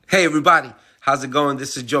Hey everybody, how's it going?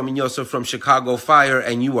 This is Joe Mignoso from Chicago Fire,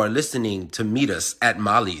 and you are listening to Meet Us at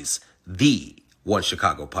Molly's, the One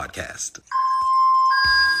Chicago podcast.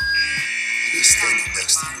 You're standing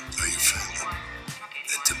next to you are your family.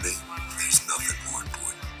 And to me, there's nothing more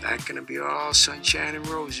important. Not gonna be all sunshine and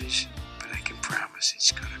roses, but I can promise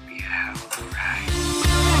it's gonna be a hell of a ride.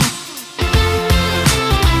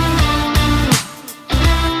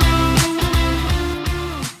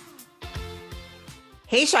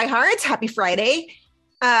 Hey, Shy Hearts, happy Friday.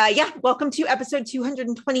 Welcome to episode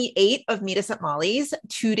 228 of Meet Us at Molly's.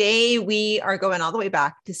 Today, we are going all the way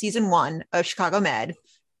back to season 1 of Chicago Med.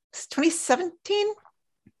 It's 2017?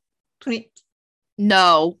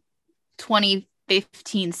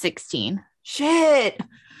 2015-16. Shit.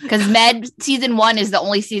 Because Med season 1 is the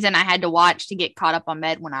only season I had to watch to get caught up on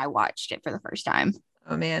Med when I watched it for the first time.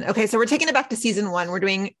 Oh, man. Okay, so we're taking it back to season 1. We're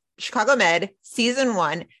doing Chicago Med, season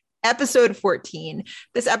 1. Episode 14.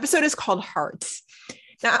 This episode is called Hearts.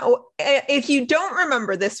 Now, if you don't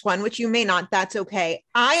remember this one, which you may not, that's okay.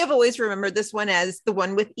 I have always remembered this one as the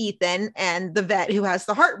one with Ethan and the vet who has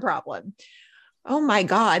the heart problem. Oh my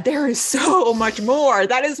God, there is so much more.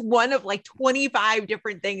 That is one of like 25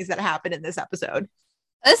 different things that happen in this episode.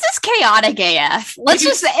 This is chaotic AF. But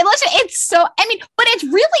it's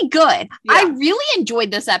really good. Yeah. I really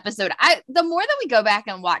enjoyed this episode. The more that we go back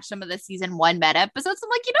and watch some of the season 1 Med episodes,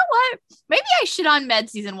 I'm like, you know what? Maybe I shit on Med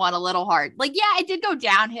season 1 a little hard. Like, yeah, it did go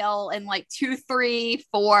downhill in like 2, 3,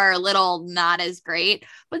 4, a little not as great.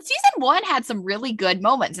 But season 1 had some really good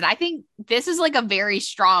moments. And I think this is like a very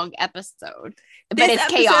strong episode. But it's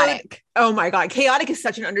chaotic. Oh my God. Chaotic is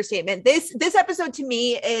such an understatement. This episode to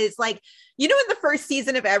me is like, you know, in the first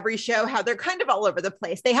season of every show, how they're kind of all over the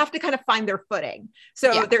place. They have to kind of find their footing.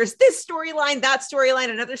 So There's this storyline, that storyline,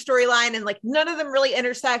 another storyline, and like none of them really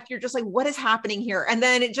intersect. You're just like, what is happening here? And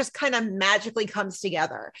then it just kind of magically comes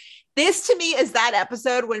together. This to me is that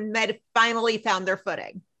episode when Med finally found their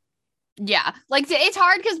footing. Yeah, like it's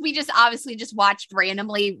hard because we just obviously just watched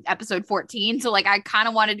randomly episode 14. So like I kind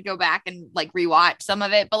of wanted to go back and like rewatch some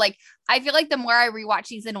of it. But like I feel like the more I rewatch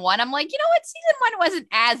season 1, I'm like, you know what? Season 1 wasn't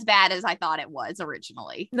as bad as I thought it was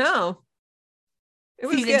originally. No. It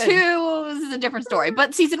was season good. 2 is a different story.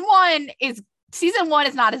 But season 1 is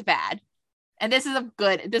not as bad. And this is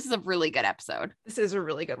a really good episode. This is a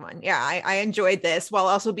really good one. Yeah, I enjoyed this while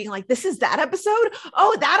also being like, this is that episode?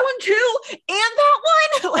 Oh, that one too? And that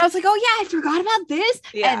one? I was like, oh yeah, I forgot about this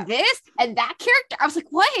and this and that character. I was like,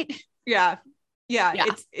 what? Yeah.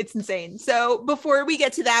 It's insane. So before we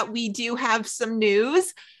get to that, we do have some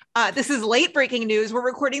news. This is late breaking news. We're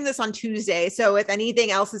recording this on Tuesday. So if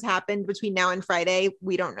anything else has happened between now and Friday,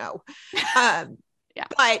 we don't know.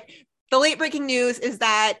 But the late breaking news is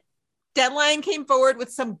that Deadline came forward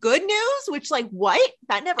with some good news, which like what?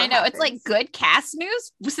 That never happens. It's like good cast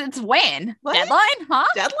news since when? What? Deadline, huh?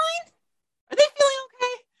 Deadline? Are they feeling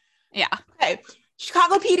okay? Yeah. Okay.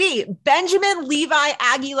 Chicago PD, Benjamin Levi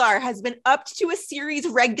Aguilar has been upped to a series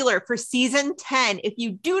regular for season 10. If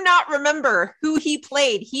you do not remember who he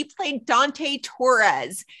played Dante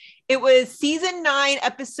Torres. It was season 9,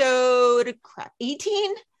 episode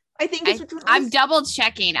 18. I think I'm double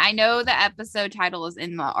checking. I know the episode title is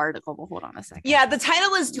in the article, but hold on a second. Yeah,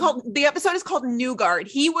 the episode is called New Guard.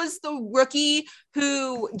 He was the rookie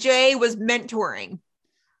who Jay was mentoring.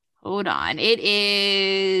 Hold on. It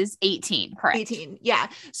is 18, correct? 18. Yeah.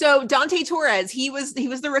 So Dante Torres, he was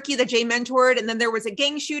the rookie that Jay mentored, and then there was a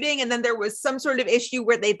gang shooting, and then there was some sort of issue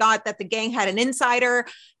where they thought that the gang had an insider.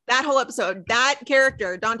 That whole episode, that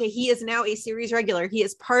character, Dante, he is now a series regular. He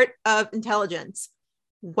is part of intelligence.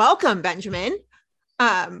 Welcome, Benjamin.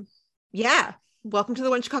 Welcome to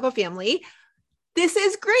the One Chicago family. This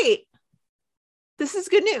is great. This is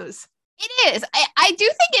good news. It is. I do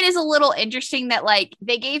think it is a little interesting that like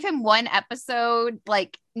they gave him one episode,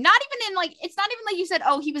 like not even in like, it's not even like you said,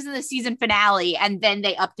 oh, he was in the season finale and then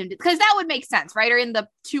they upped him because that would make sense, right? Or in the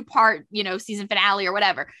 2-part, season finale or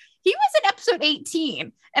whatever. He was in episode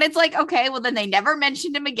 18 and it's like, okay, well then they never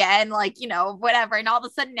mentioned him again, like, whatever. And all of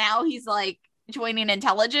a sudden now he's like joining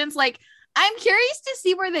intelligence. Like, I'm curious to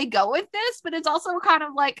see where they go with this, but it's also kind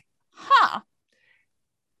of like,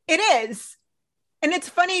 It is. And it's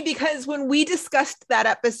funny because when we discussed that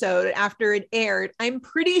episode after it aired, I'm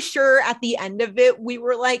pretty sure at the end of it, we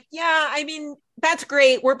were like, yeah, I mean, that's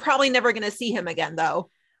great. We're probably never going to see him again, though.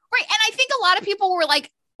 Right. And I think a lot of people were like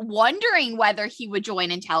wondering whether he would join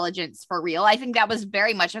intelligence for real. I think that was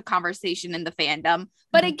very much a conversation in the fandom.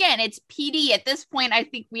 But again, it's PD. At this point, I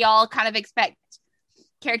think we all kind of expect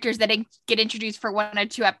characters that get introduced for 1 or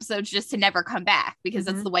 2 episodes just to never come back because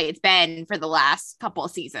that's the way it's been for the last couple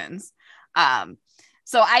of seasons.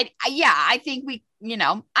 So I think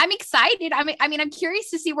I'm excited. I'm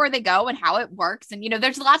curious to see where they go and how it works. And,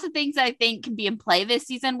 there's lots of things that I think can be in play this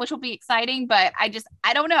season, which will be exciting, but I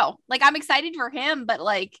don't know. Like, I'm excited for him, but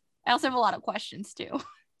like, I also have a lot of questions too.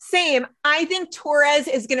 Same. I think Torres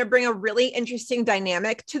is going to bring a really interesting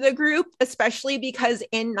dynamic to the group, especially because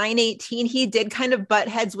in 918, he did kind of butt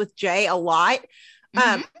heads with Jay a lot.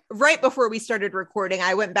 Right before we started recording,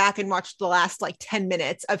 I went back and watched the last like 10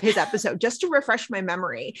 minutes of his episode just to refresh my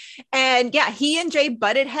memory. And yeah, he and Jay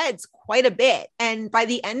butted heads quite a bit. And by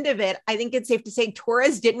the end of it, I think it's safe to say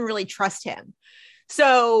Torres didn't really trust him.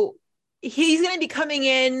 So he's going to be coming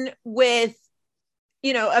in with,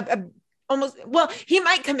 he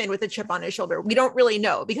might come in with a chip on his shoulder. We don't really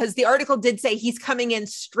know because the article did say he's coming in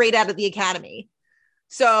straight out of the academy.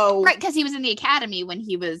 So, right. Cause he was in the academy when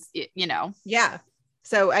he was, Yeah.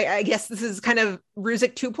 So I guess this is kind of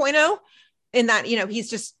Ruzek 2.0 in that, he's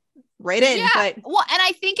just right in. Yeah. But well, and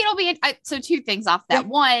I think it'll be, so two things off that. Yeah.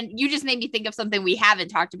 One, you just made me think of something we haven't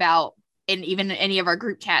talked about in even any of our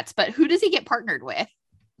group chats, but who does he get partnered with?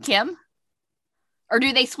 Kim? Or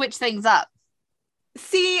do they switch things up?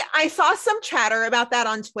 See, I saw some chatter about that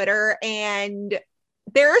on Twitter and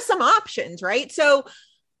there are some options, right? So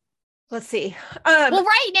let's see. Well,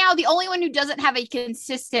 right now, the only one who doesn't have a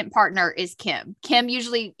consistent partner is Kim. Kim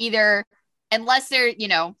usually either, unless they're,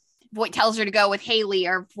 Voight tells her to go with Haley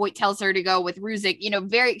or Voight tells her to go with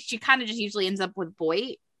Ruzek, she kind of just usually ends up with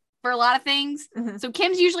Voight for a lot of things. Mm-hmm. So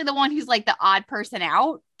Kim's usually the one who's like the odd person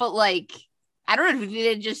out, but like, I don't know if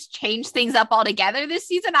they just change things up altogether this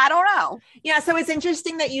season. I don't know. Yeah. So it's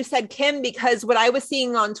interesting that you said Kim, because what I was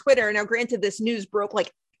seeing on Twitter, now granted, this news broke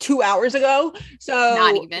like 2 hours ago. So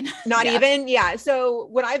not even. Yeah. So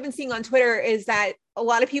what I've been seeing on Twitter is that a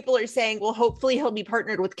lot of people are saying, well, hopefully he'll be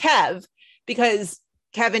partnered with Kev because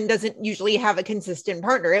Kevin doesn't usually have a consistent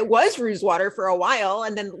partner. It was Rosewater for a while.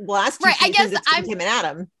 And then last two seasons, it's been Kim and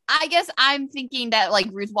Adam. I guess I'm thinking that like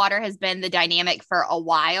Rosewater has been the dynamic for a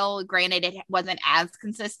while. Granted, it wasn't as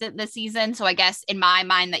consistent this season. So I guess in my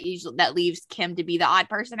mind that leaves Kim to be the odd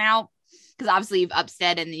person out. Because obviously you've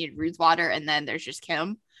Upstead and the Rosewater and then there's just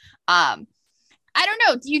Kim. I don't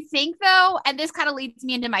know. Do you think though, and this kind of leads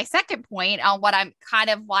me into my second point on why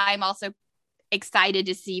I'm also excited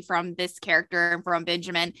to see from this character and from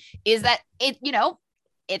Benjamin is that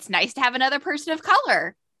it's nice to have another person of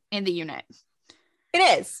color in the unit.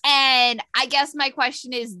 It is. And I guess my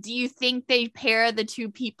question is, do you think they pair the two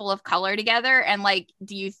people of color together? And like,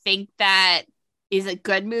 do you think that is a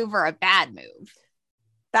good move or a bad move?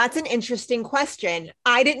 That's an interesting question.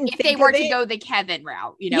 I didn't think they were to go the Kevin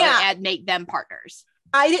route, and make them partners.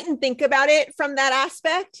 I didn't think about it from that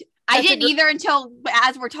aspect. I didn't either until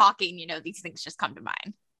as we're talking, these things just come to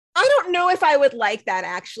mind. I don't know if I would like that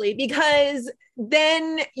actually, because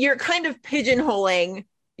then you're kind of pigeonholing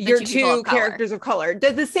your two characters of color.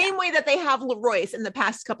 The same way that they have LaRoyce in the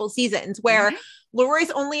past couple seasons, where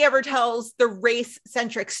LaRoyce only ever tells the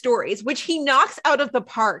race-centric stories, which he knocks out of the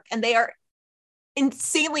park, and they are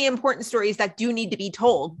insanely important stories that do need to be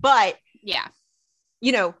told. But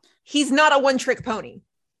he's not a one-trick pony.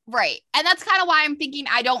 Right. And that's kind of why I'm thinking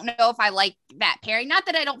I don't know if I like that pairing. Not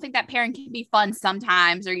that I don't think that pairing can be fun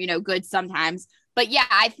sometimes or, good sometimes. But yeah,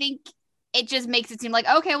 I think it just makes it seem like,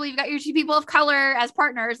 okay, well, you've got your two people of color as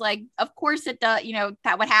partners. Like, of course it does,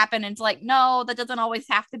 that would happen. And it's like, no, that doesn't always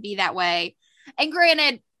have to be that way. And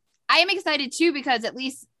granted, I am excited too, because at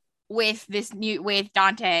least with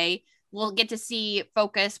Dante, we'll get to see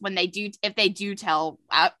Focus if they do tell,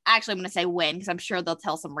 actually I'm going to say when, because I'm sure they'll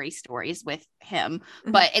tell some race stories with him,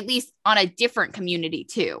 but at least on a different community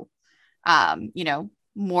too.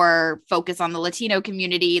 More focus on the Latino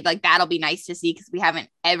community. Like that'll be nice to see because we haven't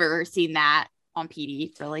ever seen that on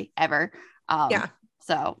PD really ever.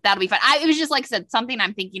 So that'll be fun. It was just like I said, something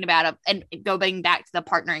I'm thinking about and going back to the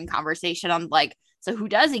partnering conversation on like, so who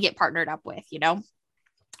does he get partnered up with?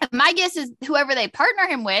 My guess is whoever they partner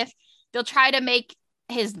him with, they'll try to make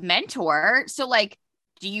his mentor. So like,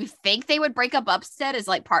 do you think they would break up Upstead as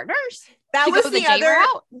like partners? That was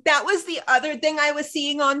the other thing I was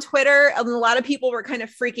seeing on Twitter. And a lot of people were kind of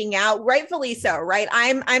freaking out, rightfully so, right?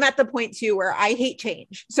 I'm at the point too, where I hate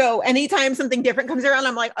change. So anytime something different comes around,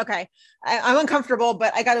 I'm like, okay, I'm uncomfortable,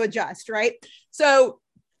 but I got to adjust. Right. So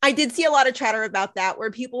I did see a lot of chatter about that,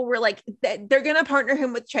 where people were like, they're going to partner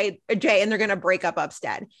him with Jay and they're going to break up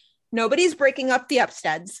Upstead. Nobody's breaking up the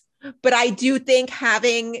Upsteads. But I do think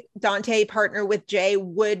having Dante partner with Jay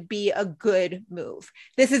would be a good move.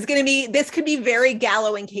 This could be very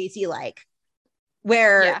Gallo and Casey like,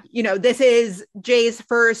 where, this is Jay's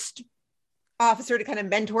first officer to kind of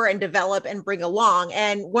mentor and develop and bring along.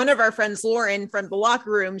 And one of our friends, Lauren from the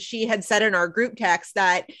locker room, she had said in our group text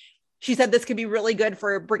that She said this could be really good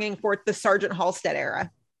for bringing forth the Sergeant Halstead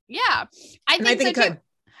era. Yeah, I And think it so too. could.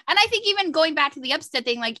 And I think even going back to the Upstead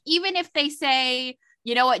thing, like even if they say,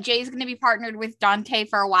 you know what, Jay's going to be partnered with Dante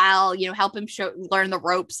for a while, you know, help him learn the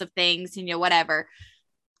ropes of things, you know, whatever.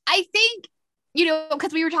 I think, you know,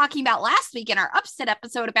 because we were talking about last week in our Upstead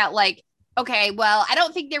episode about like, okay, well, I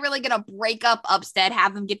don't think they're really going to break up Upstead,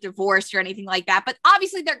 have them get divorced or anything like that. But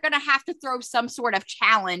obviously they're going to have to throw some sort of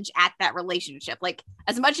challenge at that relationship. Like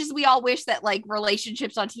as much as we all wish that like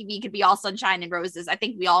relationships on TV could be all sunshine and roses, I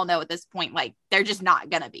think we all know at this point, like they're just not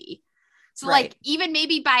going to be. So like even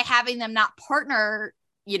maybe by having them not partner,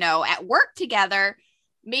 you know, at work together,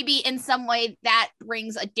 maybe in some way that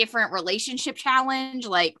brings a different relationship challenge,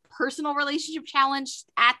 like personal relationship challenge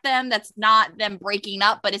at them. That's not them breaking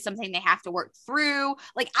up, but it's something they have to work through.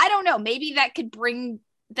 Like, I don't know, maybe that could bring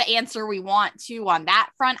the answer we want to on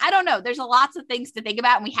that front. I don't know. There's lots of things to think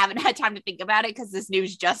about and we haven't had time to think about it because this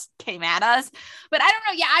news just came at us, but I don't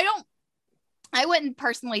know. Yeah. I wouldn't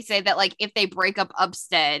personally say that like if they break up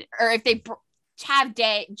Upstead or if they have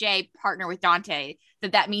Jay partner with Dante,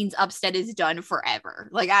 that means Upstead is done forever.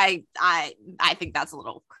 Like I think that's a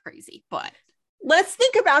little crazy, but let's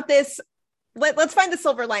think about this. Let's find the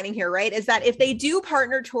silver lining here, right? Is that if they do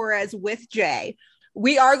partner Torres with Jay,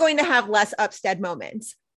 we are going to have less Upstead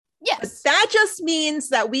moments. Yes. But that just means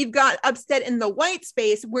that we've got Upstead in the white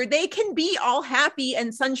space where they can be all happy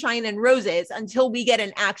and sunshine and roses until we get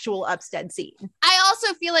an actual Upstead scene. I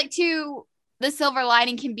also feel like too, the silver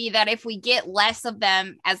lining can be that if we get less of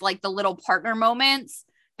them as like the little partner moments,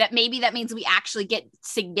 that maybe that means we actually get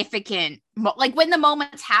significant, like when the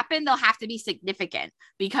moments happen, they'll have to be significant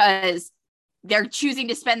because they're choosing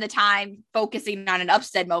to spend the time focusing on an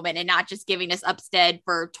Upstead moment and not just giving us Upstead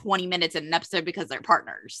for 20 minutes in an episode because they're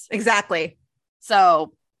partners. Exactly.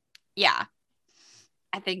 So yeah,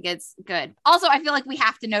 I think it's good. Also, I feel like we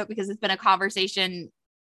have to note, because it's been a conversation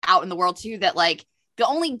out in the world too, that like the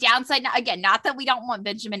only downside, again, not that we don't want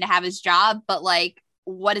Benjamin to have his job, but like,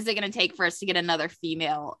 what is it going to take for us to get another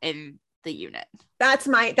female in the unit? That's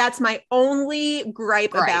my only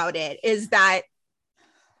gripe about it, is that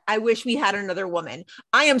I wish we had another woman.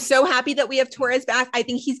 I am so happy that we have Torres back. I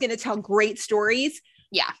think he's going to tell great stories.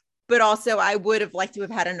 Yeah. But also I would have liked to have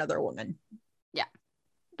had another woman. Yeah.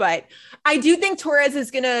 But I do think Torres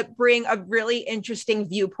is going to bring a really interesting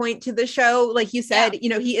viewpoint to the show. Like you said, you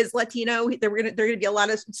know, he is Latino. There are going to be a lot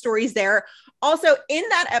of stories there. Also, in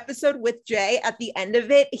that episode with Jay, at the end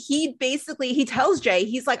of it, he tells Jay,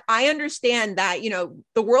 he's like, I understand that, you know,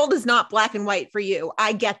 the world is not black and white for you.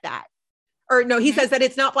 I get that. Or no, he says that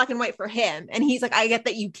it's not black and white for him. And he's like, I get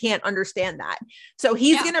that you can't understand that. So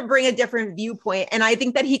he's going to bring a different viewpoint. And I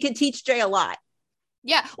think that he could teach Jay a lot.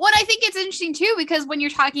 Yeah. Well, I think it's interesting too, because when you're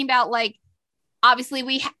talking about like, obviously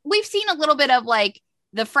we've seen a little bit of like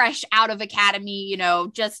the fresh out of academy, you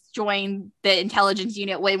know, just joined the intelligence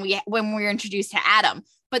unit when we were introduced to Adam,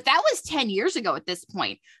 but that was 10 years ago at this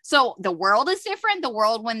point. So the world is different. The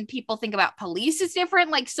world when people think about police is different.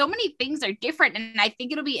 Like so many things are different. And I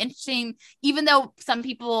think it'll be interesting, even though some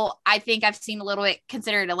people, I think I've seen a little bit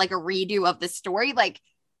considered like a redo of the story. Like,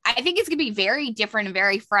 I think it's going to be very different and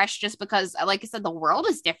very fresh just because, like I said, the world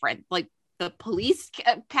is different. Like the police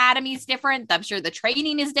academy is different. I'm sure the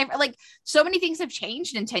training is different. Like so many things have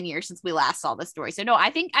changed in 10 years since we last saw the story. So no, I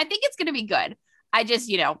think it's going to be good. I just,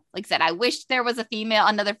 you know, like I said, I wish there was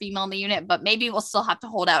another female in the unit, but maybe we'll still have to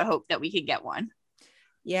hold out hope that we can get one.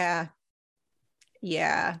 Yeah.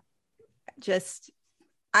 Yeah.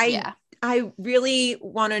 I really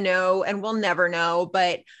want to know, and we'll never know,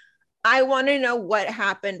 but I want to know what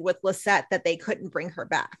happened with Lisette that they couldn't bring her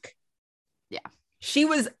back. Yeah. She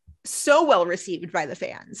was so well received by the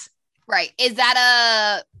fans. Right.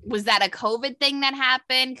 Was that a COVID thing that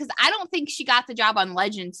happened? Because I don't think she got the job on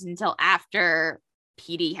Legends until after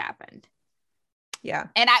PD happened. Yeah.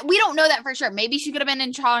 And we don't know that for sure. Maybe she could have been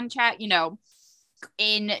in contract, you know,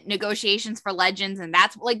 in negotiations for Legends. And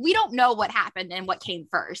that's like, we don't know what happened and what came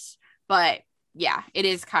first. But yeah, it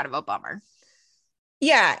is kind of a bummer.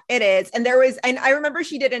 Yeah, it is. And I remember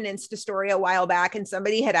she did an Insta story a while back and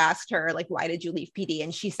somebody had asked her, like, why did you leave PD?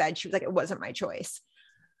 And she was like, it wasn't my choice.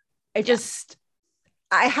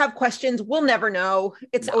 I have questions. We'll never know.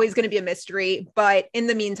 It's always going to be a mystery. But in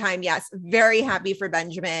the meantime, yes, very happy for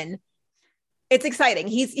Benjamin. It's exciting.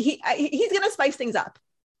 He's going to spice things up.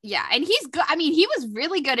 Yeah. And he's good. I mean, he was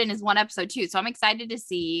really good in his one episode too. So I'm excited to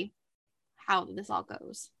see how this all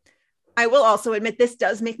goes. I will also admit this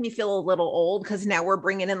does make me feel a little old because now we're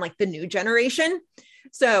bringing in like the new generation.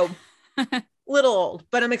 So little old,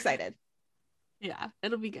 but I'm excited. Yeah,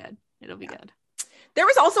 it'll be good. It'll be good. There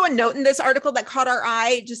was also a note in this article that caught our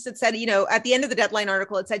eye. Just it said, at the end of the Deadline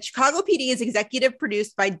article, it said Chicago PD is executive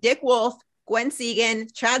produced by Dick Wolf, Gwen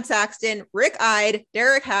Segan, Chad Saxton, Rick Ide,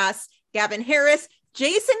 Derek Haas, Gavin Harris,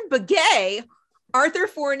 Jason Begay, Arthur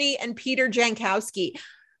Forney, and Peter Jankowski.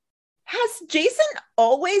 Has Jason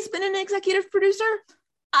always been an executive producer?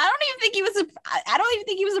 I don't even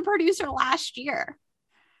think he was a producer last year.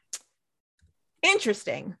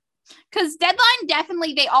 Interesting. Because Deadline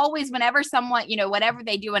definitely, they always, whenever someone, whenever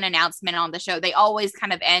they do an announcement on the show, they always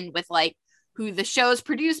kind of end with like who the show's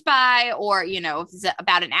produced by, or, if it's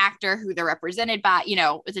about an actor, who they're represented by,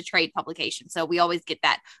 it's a trade publication. So we always get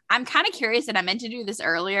that. I'm kind of curious, and I meant to do this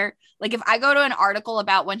earlier. Like if I go to an article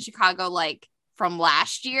about One Chicago, like from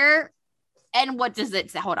last year, and what does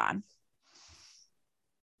it say? Hold on.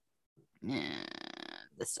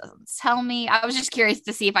 This doesn't tell me. I was just curious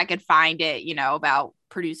to see if I could find it, about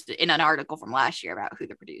produced in an article from last year about who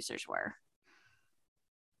the producers were.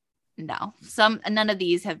 No, none of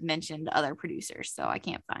these have mentioned other producers, so I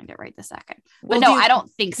can't find it right this second. But no, I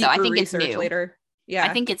don't think so. I think it's new later. Yeah, I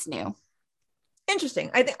think it's new.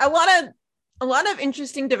 Interesting. I think a lot of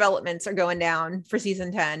interesting developments are going down for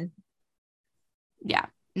season 10. Yeah,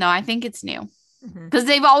 no, I think it's new. Because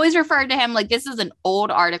they've always referred to him like this is an old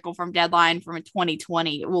article from Deadline from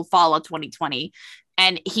 2020. It will follow 2020.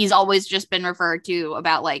 And he's always just been referred to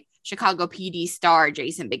about like Chicago PD star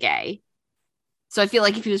Jason Begay. So I feel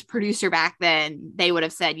like if he was producer back then, they would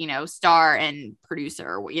have said, star and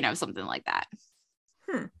producer, something like that.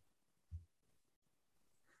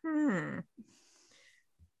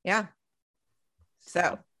 Yeah.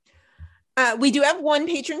 So we do have one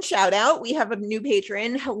patron shout out. We have a new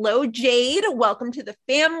patron. Hello, Jade. Welcome to the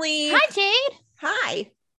family. Hi, Jade.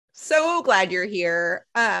 Hi. So glad you're here.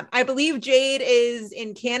 I believe Jade is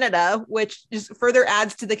in Canada, which just further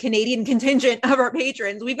adds to the Canadian contingent of our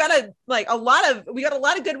patrons. We've got a lot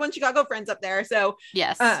of good One Chicago friends up there. So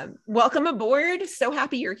yes, welcome aboard. So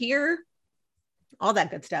happy you're here. All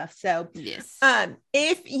that good stuff. So yes.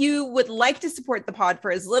 If you would like to support the pod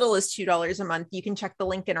for as little as $2 a month, you can check the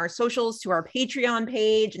link in our socials to our Patreon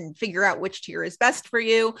page and figure out which tier is best for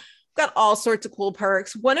you. We've got all sorts of cool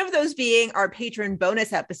perks. One of those being our patron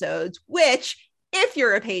bonus episodes, which if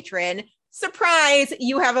you're a patron, surprise,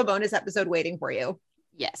 you have a bonus episode waiting for you.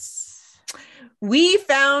 Yes. We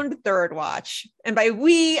found Third Watch. And by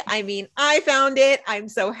we, I mean, I found it. I'm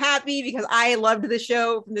so happy because I loved the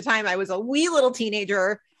show from the time I was a wee little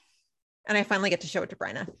teenager. And I finally get to show it to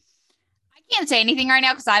Bryna. I can't say anything right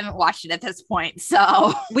now because I haven't watched it at this point.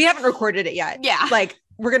 So we haven't recorded it yet. Yeah. Like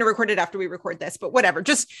we're going to record it after we record this, but whatever.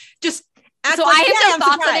 Just act so like, I have no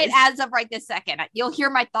thoughts on surprised. it as of right this second. You'll hear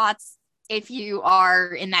my thoughts if you are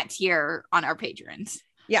in that tier on our patrons.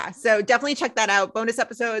 Yeah, so definitely check that out. Bonus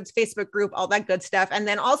episodes, Facebook group, all that good stuff. And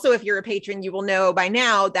then also, if you're a patron, you will know by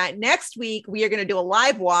now that next week we are going to do a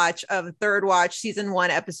live watch of Third Watch Season 1,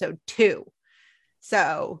 Episode 2.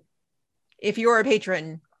 So if you're a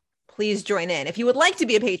patron, please join in. If you would like to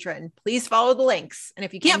be a patron, please follow the links. And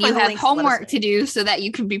if you can't and you find the have links, homework to do so that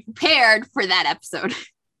you can be prepared for that episode.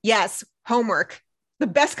 Yes, homework. The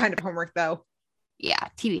best kind of homework, though. Yeah,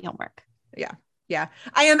 TV homework. Yeah,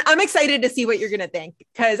 I'm excited to see what you're going to think.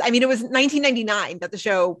 Because, I mean, it was 1999 that the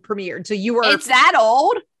show premiered. So you were... It's that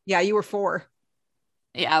old? Yeah, you were 4.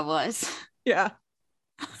 Yeah, I was. Yeah.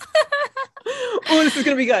 Oh, this is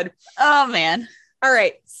going to be good. Oh, man. All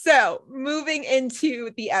right. So moving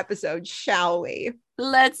into the episode, shall we?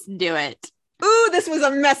 Let's do it. Ooh, this was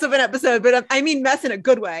a mess of an episode, but I mean mess in a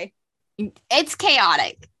good way. It's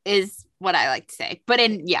chaotic is what I like to say, but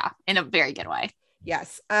in a very good way.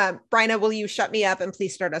 Yes. Bryna, will you shut me up and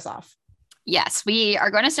please start us off? Yes, we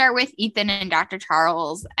are going to start with Ethan and Dr.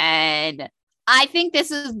 Charles. And I think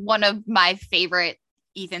this is one of my favorite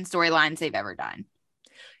Ethan storylines they've ever done.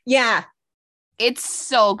 Yeah. It's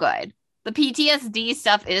so good. The PTSD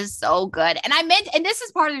stuff is so good. And this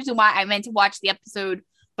is part of the reason why I meant to watch the episode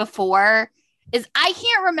before, is I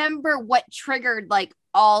can't remember what triggered like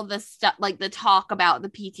all the stuff, like the talk about the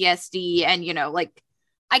PTSD and,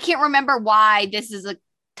 I can't remember why this is a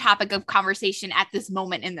topic of conversation at this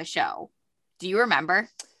moment in the show. Do you remember?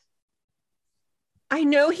 I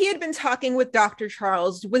know he had been talking with Dr.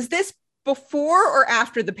 Charles. Was this before or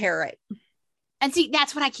after the parrot? And see,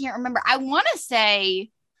 that's what I can't remember. I want to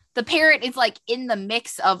say the parrot is like in the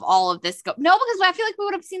mix of all of this. No, because I feel like we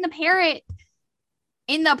would have seen the parrot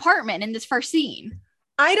in the apartment in this first scene.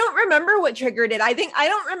 I don't remember what triggered it. I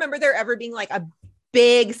don't remember there ever being like a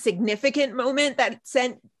big significant moment that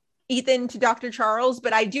sent Ethan to Dr. Charles,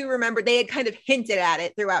 but I do remember they had kind of hinted at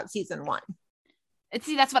it throughout season 1.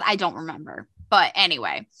 See, that's what I don't remember. But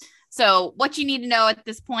anyway, so what you need to know at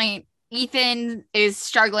this point, Ethan is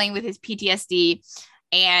struggling with his PTSD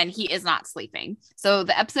and he is not sleeping. So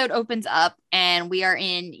the episode opens up and we are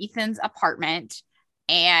in Ethan's apartment,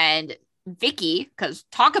 and Vicky, because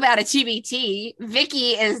talk about a TBT,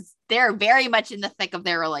 Vicky is they're very much in the thick of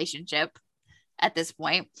their relationship at this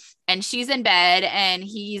point, and she's in bed and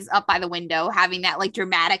he's up by the window having that like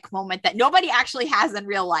dramatic moment that nobody actually has in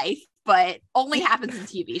real life, but only happens in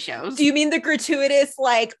TV shows. Do you mean the gratuitous,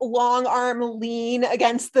 like, long arm lean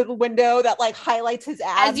against the window that like highlights his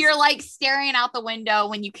abs? As you're like staring out the window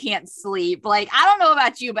when you can't sleep. Like, I don't know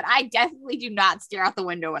about you, but I definitely do not stare out the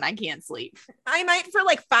window when I can't sleep. I might for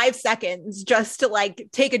like 5 seconds just to like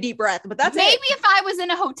take a deep breath, but that's maybe it. If I was in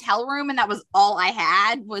a hotel room and that was all I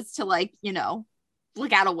had was to like,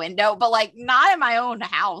 look out a window, but like not in my own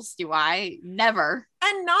house. Do I? Never.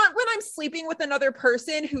 And not when I'm sleeping with another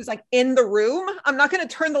person who's like in the room. I'm not going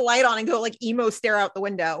to turn the light on and go like emo stare out the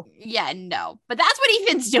window. Yeah, no. But that's what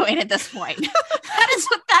Ethan's doing at this point.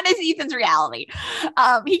 that is Ethan's reality.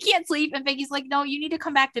 He can't sleep, and Vicky's like, no, you need to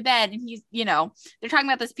come back to bed. And he's, they're talking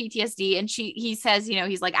about this PTSD, and he says,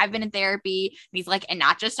 he's like, I've been in therapy. And he's like, and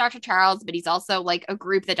not just Dr. Charles, but he's also like a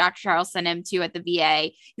group that Dr. Charles sent him to at the VA.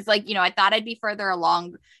 He's like, I thought I'd be further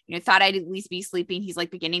along, thought I'd at least be sleeping. He's like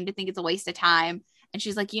beginning to think it's a waste of time. And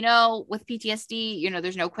she's like, with PTSD,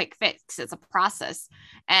 there's no quick fix. It's a process.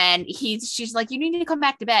 And she's like, you need to come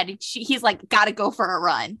back to bed. And he's like, gotta go for a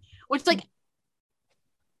run. Which, like,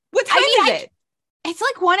 what time is it? It's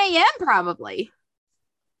like 1 a.m. probably.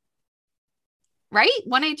 Right?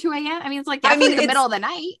 1 a.m., 2 a.m. I mean, it's like definitely the middle of the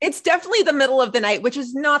night. It's definitely the middle of the night, which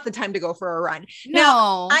is not the time to go for a run. No.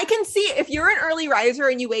 Now, I can see if you're an early riser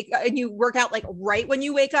and you wake up and you work out like right when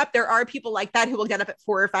you wake up, there are people like that who will get up at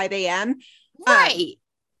 4 or 5 a.m. Right.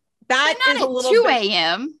 That but not is a little 2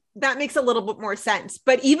 a.m. That makes a little bit more sense.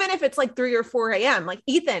 But even if it's like 3 or 4 a.m., like,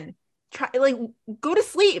 Ethan, try like go to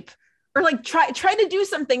sleep, or like try to do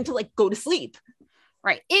something to like go to sleep.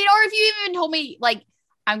 Right. Or if you even told me like,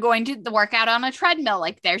 I'm going to the workout on a treadmill,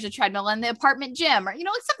 like there's a treadmill in the apartment gym, or like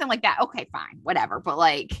something like that. Okay, fine, whatever. But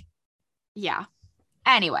like, yeah.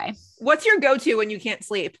 Anyway, what's your go-to when you can't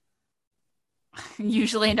sleep?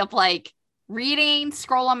 Usually end up like reading,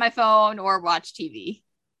 scroll on my phone, or watch TV.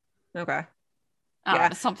 Okay.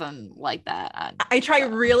 Something like that. I try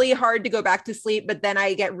really hard to go back to sleep, but then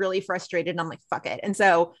I get really frustrated and I'm like, fuck it. And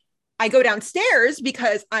so I go downstairs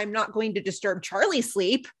because I'm not going to disturb Charlie's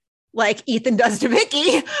sleep like Ethan does to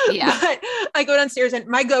Vicky. Yeah. But I go downstairs and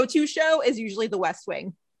my go-to show is usually The West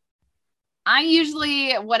Wing. I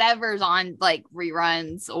usually whatever's on like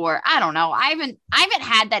reruns, or I don't know. I haven't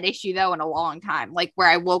had that issue though in a long time, like where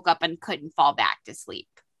I woke up and couldn't fall back to sleep.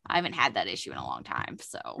 I haven't had that issue in a long time,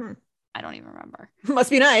 so I don't even remember. Must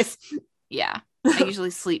be nice. Yeah, I usually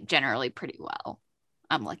sleep generally pretty well.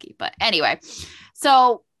 I'm lucky, but anyway.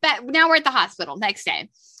 So now we're at the hospital next day,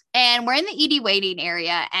 and we're in the ED waiting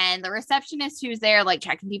area, and the receptionist who's there, like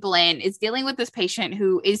checking people in, is dealing with this patient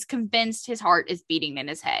who is convinced his heart is beating in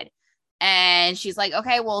his head. And she's like,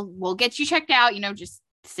 okay, well, we'll get you checked out, just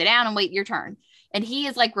sit down and wait your turn. And he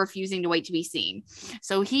is like refusing to wait to be seen.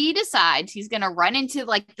 So he decides he's going to run into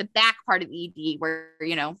like the back part of the ED where,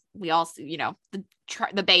 we all see,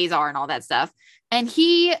 the bays are and all that stuff. And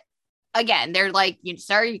he, again, they're like,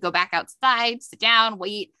 sir, you go back outside, sit down,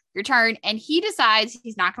 wait your turn. And he decides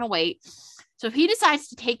he's not going to wait. So he decides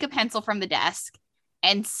to take a pencil from the desk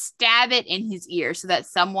and stab it in his ear so that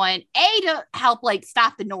someone, A, to help like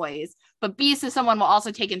stop the noise, but B, so someone will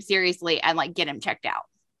also take him seriously and like get him checked out.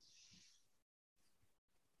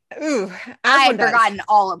 Ooh, I had forgotten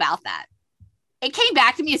all about that. It came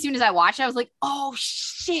back to me as soon as I watched it. I was like, oh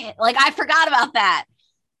shit. Like I forgot about that.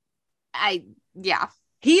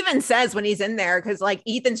 He even says when he's in there, because like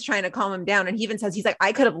Ethan's trying to calm him down, and he even says, he's like,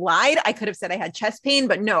 I could have lied. I could have said I had chest pain,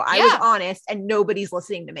 but no, I was honest and nobody's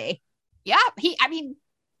listening to me. Yeah.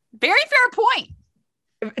 Very fair point.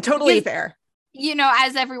 Totally fair.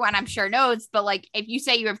 As everyone I'm sure knows, but like if you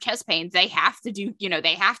say you have chest pains, they have to do,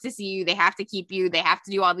 they have to see you, they have to keep you, they have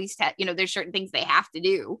to do all these tests, there's certain things they have to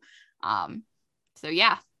do. So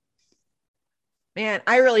yeah. Man,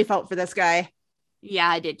 I really felt for this guy. Yeah,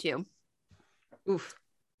 I did too. Oof.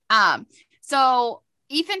 So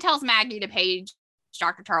Ethan tells Maggie to page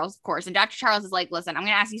Dr. Charles, of course, and Dr. Charles is like, listen, I'm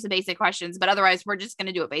going to ask you some basic questions, but otherwise we're just going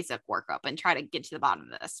to do a basic workup and try to get to the bottom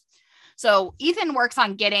of this. So Ethan works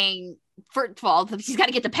on getting, first of all, he's got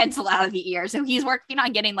to get the pencil out of the ear. So he's working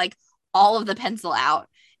on getting like all of the pencil out.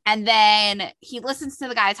 And then he listens to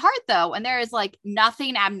the guy's heart though. And there is like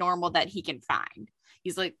nothing abnormal that he can find.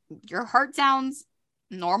 He's like, your heart sounds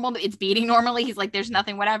normal. It's beating normally. He's like, there's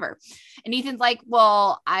nothing, whatever. And Ethan's like,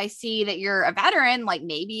 well, I see that you're a veteran. Like,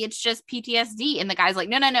 maybe it's just PTSD. And the guy's like,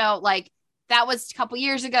 no. Like, that was a couple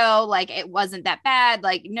years ago. Like, it wasn't that bad.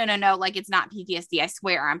 Like, no. Like, it's not PTSD. I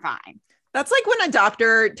swear I'm fine. That's like when a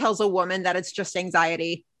doctor tells a woman that it's just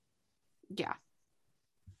anxiety. Yeah.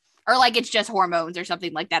 Or like, it's just hormones or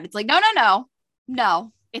something like that. It's like,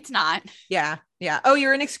 no, it's not. Yeah. Oh,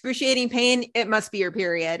 you're in excruciating pain. It must be your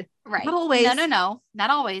period. Right. Not always. No, not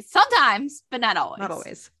always. Sometimes, but not always. Not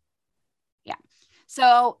always. Yeah.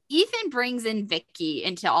 So Ethan brings in Vicky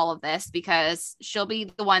into all of this because she'll be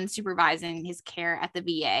the one supervising his care at the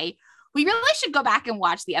VA. We really should go back and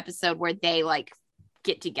watch the episode where they like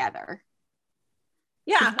get together.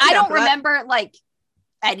 Yeah. I don't remember like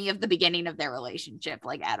any of the beginning of their relationship,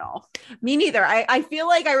 like at all. Me neither. I feel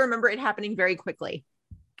like I remember it happening very quickly.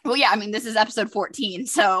 Well, yeah, I mean, this is episode 14,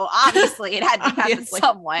 so obviously it had to happen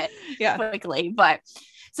somewhat quickly. But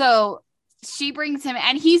so she brings him,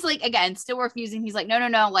 and he's like, again, still refusing. He's like,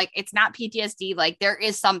 no, like, it's not PTSD. Like, there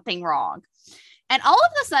is something wrong. And all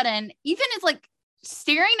of a sudden, Ethan is like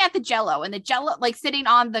staring at the Jell-O, and the Jell-O, like, sitting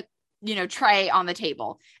on the, tray on the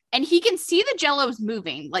table. And he can see the Jell-O's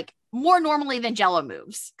moving, like, more normally than Jell-O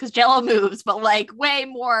moves, because Jell-O moves, but like way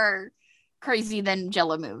more crazy than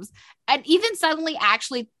Jell-O moves. And Ethan suddenly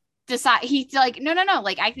actually he's like, no,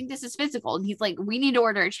 like, I think this is physical. And he's like, we need to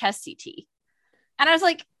order a chest CT. And I was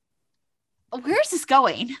like, where's this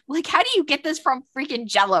going? Like, how do you get this from freaking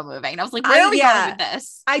Jell-O moving? And I was like, where are we going with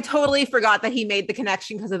this? I totally forgot that he made the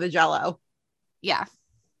connection because of the Jell-O. Yeah.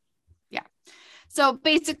 So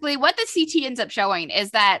basically what the CT ends up showing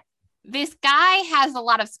is that this guy has a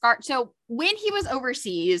lot of scars. So when he was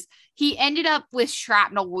overseas, he ended up with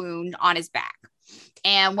shrapnel wound on his back.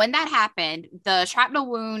 And when that happened, the shrapnel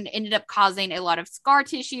wound ended up causing a lot of scar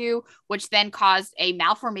tissue, which then caused a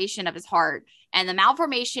malformation of his heart. And the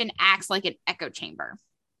malformation acts like an echo chamber.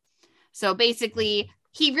 So basically,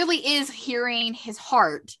 he really is hearing his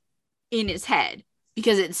heart in his head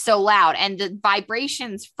because it's so loud. And the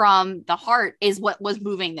vibrations from the heart is what was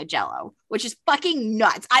moving the Jell-O, which is fucking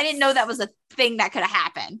nuts. I didn't know that was a thing that could have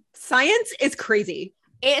happened. Science is crazy.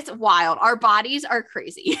 It's wild. Our bodies are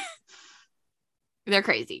crazy. They're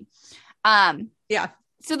crazy. Yeah.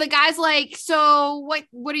 So the guy's like, so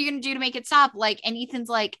what are you going to do to make it stop? Like, and Ethan's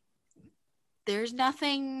like, there's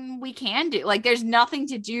nothing we can do. Like, there's nothing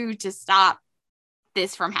to do to stop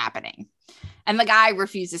this from happening. And the guy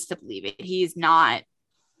refuses to believe it. He's not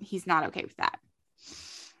okay with that.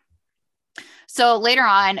 So later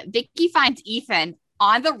on, Vicky finds Ethan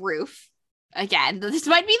on the roof. Again, this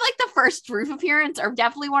might be like the first roof appearance or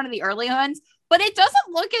definitely one of the early ones, but it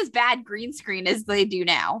doesn't look as bad green screen as they do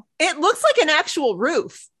now. It looks like an actual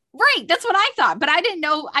roof. Right. That's what I thought, but I didn't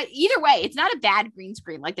know. Either way, it's not a bad green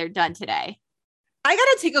screen like they're done today. I got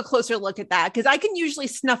to take a closer look at that because I can usually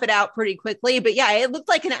snuff it out pretty quickly. But yeah, it looked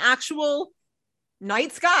like an actual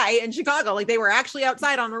night sky in Chicago. Like they were actually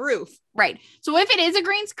outside on a roof. Right. So if it is a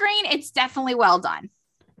green screen, it's definitely well done.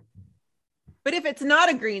 But if it's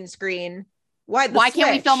not a green screen, why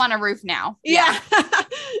can't we film on a roof now? Yeah.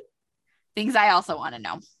 Things I also want to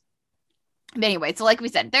know. But anyway, so like we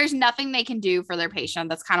said, there's nothing they can do for their patient.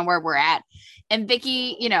 That's kind of where we're at. And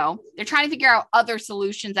Vicky, they're trying to figure out other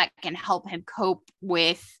solutions that can help him cope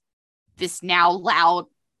with this now loud,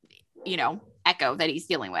 echo that he's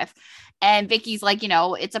dealing with. And Vicky's like,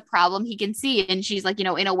 it's a problem he can see. And she's like,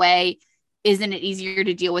 in a way, isn't it easier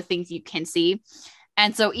to deal with things you can see?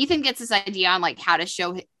 And so Ethan gets this idea on like how to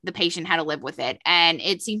show the patient how to live with it. And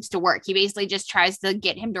it seems to work. He basically just tries to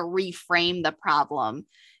get him to reframe the problem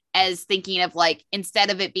as thinking of like, instead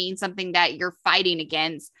of it being something that you're fighting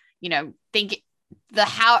against, think the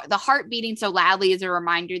heart beating so loudly is a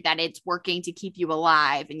reminder that it's working to keep you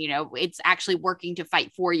alive. And, it's actually working to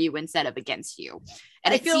fight for you instead of against you.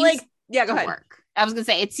 And I feel like, yeah, go ahead. Work. I was going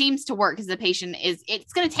to say, it seems to work because the patient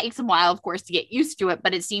it's going to take some while, of course, to get used to it,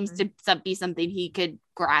 but it seems to be something he could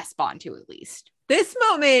grasp onto at least. This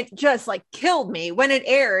moment just like killed me when it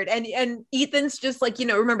aired. And Ethan's just like,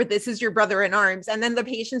 remember, this is your brother in arms. And then the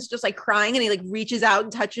patient's just like crying and he like reaches out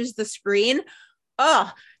and touches the screen.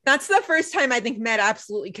 Oh, that's the first time I think Med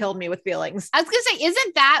absolutely killed me with feelings. I was going to say,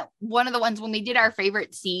 isn't that one of the ones when we did our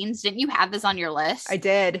favorite scenes? Didn't you have this on your list? I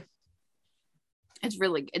did.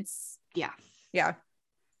 Yeah. Yeah.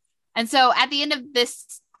 And so at the end of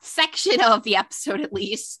this section of the episode, at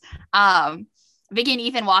least, Vicky and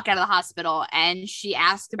Ethan walk out of the hospital and she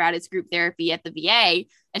asks about his group therapy at the VA.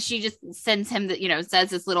 And she just sends him says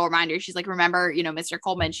this little reminder. She's like, remember, Mr.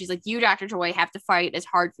 Coleman, she's like, you, Dr. Joy, have to fight as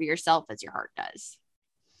hard for yourself as your heart does.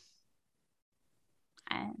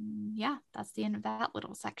 And yeah, that's the end of that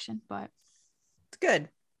little section. But It's good.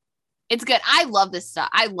 It's good. I love this stuff.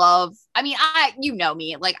 You know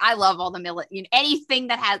me, like I love all the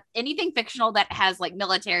anything fictional that has like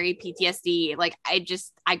military PTSD. Like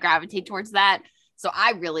I gravitate towards that. So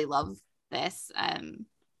I really love this.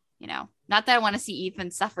 Not that I want to see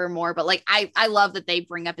Ethan suffer more, but like I love that they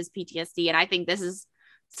bring up his PTSD, and I think this is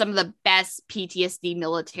some of the best PTSD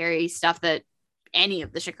military stuff that any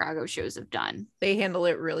of the Chicago shows have done. They handle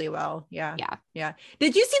it really well. Yeah. Yeah.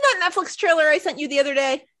 Did you see that Netflix trailer I sent you the other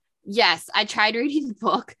day? Yes, I tried reading the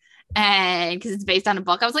book, and because it's based on a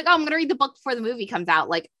book, I was like, oh, I'm going to read the book before the movie comes out.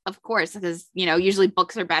 Like, of course, because, usually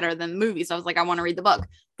books are better than movies. So I was like, I want to read the book.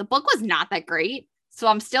 The book was not that great. So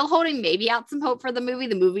I'm still holding maybe out some hope for the movie.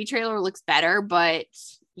 The movie trailer looks better, but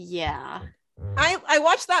yeah. I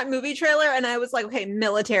watched that movie trailer and I was like, okay,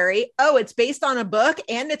 military. Oh, it's based on a book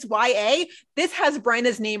and it's YA. This has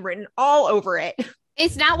Bryna's name written all over it.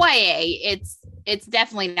 It's not YA. It's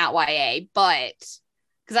definitely not YA, but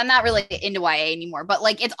because I'm not really into YA anymore, but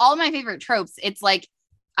like it's all my favorite tropes. It's like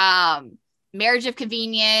marriage of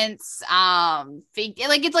convenience,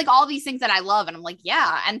 it's like all these things that I love, and I'm like,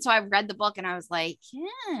 yeah. And so I read the book and I was like,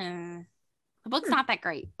 yeah, the book's not that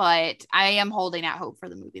great, but I am holding out hope for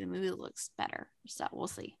the movie. The movie looks better, so we'll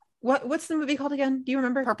see. What's the movie called again? Do you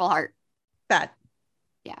remember? Purple Heart. That.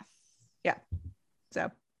 Yeah. So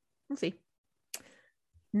we'll see.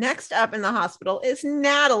 Next up in the hospital is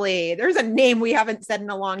Natalie. There's a name we haven't said in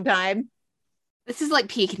a long time. This is like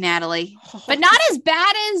peak Natalie, but not as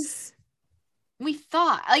bad as we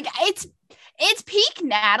thought. Like it's peak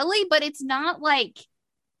Natalie, but it's not like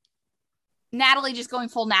Natalie just going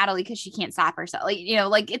full Natalie because she can't stop herself.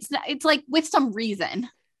 Like, it's like with some reason.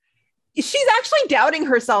 She's actually doubting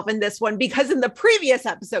herself in this one because in the previous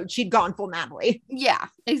episode, she'd gone full Natalie. Yeah,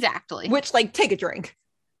 exactly. Which, like, take a drink.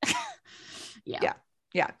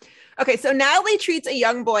 Yeah. Okay, so Natalie treats a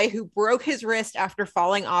young boy who broke his wrist after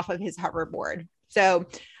falling off of his hoverboard. So,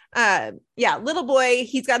 little boy,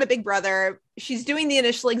 he's got a big brother. She's doing the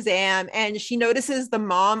initial exam and she notices the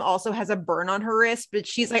mom also has a burn on her wrist, but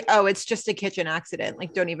she's like, oh, it's just a kitchen accident.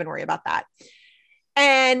 Like, don't even worry about that.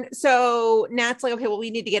 And so Nat's like, okay, well,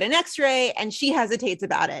 we need to get an x-ray. And she hesitates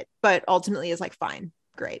about it, but ultimately is like, fine,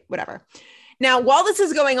 great, whatever. Now, while this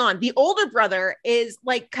is going on, the older brother is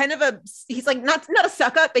like he's like not a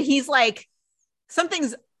suck up, but he's like,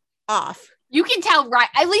 something's off. You can tell, right?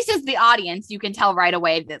 At least as the audience, you can tell right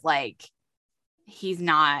away that like,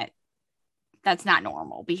 that's not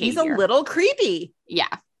normal behavior. He's a little creepy.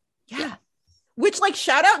 Yeah. Which, like,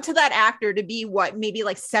 shout out to that actor to be maybe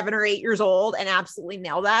like 7 or 8 years old and absolutely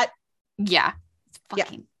nail that. Yeah. It's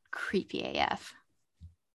fucking creepy AF.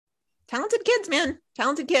 Talented kids, man.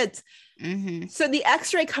 Talented kids. Mm-hmm. So the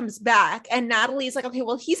x-ray comes back and Natalie's like, okay,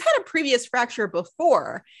 well, he's had a previous fracture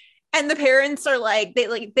before. And the parents are like, they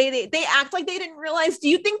act like they didn't realize. Do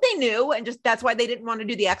you think they knew? And just, that's why they didn't want to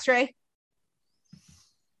do the x-ray?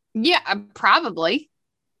 Yeah, probably.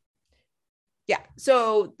 Yeah.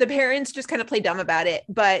 So the parents just kind of play dumb about it,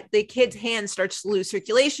 but the kid's hand starts to lose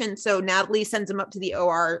circulation. So Natalie sends him up to the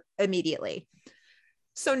OR immediately.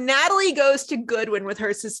 So Natalie goes to Goodwin with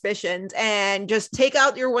her suspicions and just take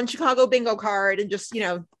out your One Chicago bingo card and just,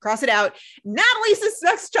 cross it out. Natalie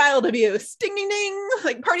suspects child abuse. Ding, ding, ding.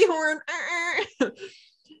 Like party horn.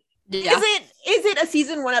 Yeah. Is it a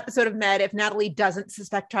season 1 episode of Med if Natalie doesn't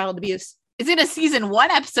suspect child abuse? Is it a season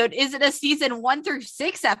 1 episode? Is it a season 1 through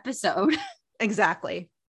 6 episode? Exactly.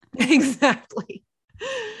 So,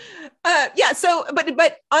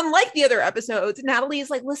 but unlike the other episodes, Natalie is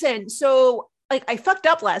like, listen, so like I fucked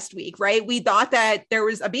up last week, right? We thought that there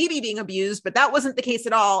was a baby being abused, but that wasn't the case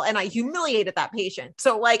at all. And I humiliated that patient.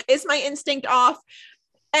 So like, is my instinct off?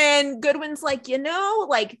 And Goodwin's like,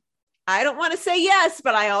 like, I don't want to say yes,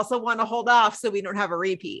 but I also want to hold off so we don't have a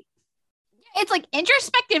repeat. It's like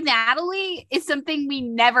introspective Natalie is something we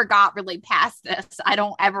never got really past this. I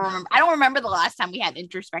don't remember the last time we had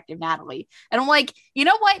introspective Natalie. And I'm like, you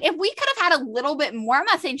know what? If we could have had a little bit more, I'm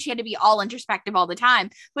not saying she had to be all introspective all the time,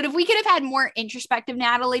 but if we could have had more introspective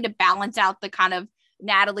Natalie to balance out the kind of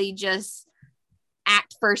Natalie just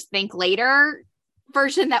act first, think later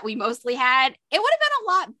version that we mostly had, it would have been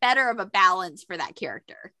a lot better of a balance for that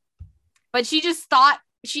character. But she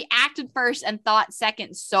acted first and thought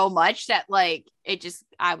second so much that like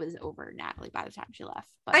I was over Natalie by the time she left.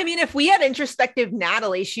 But I mean, if we had introspective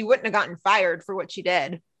Natalie, she wouldn't have gotten fired for what she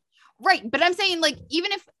did. Right. But I'm saying like,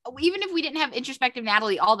 even if we didn't have introspective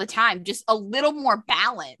Natalie all the time, just a little more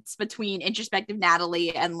balance between introspective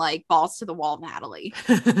Natalie and like balls to the wall Natalie.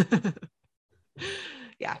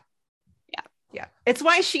 Yeah. It's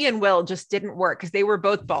why she and Will just didn't work because they were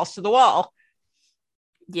both balls to the wall.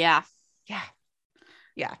 Yeah.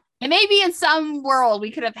 And maybe in some world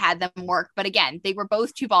we could have had them work, but again, they were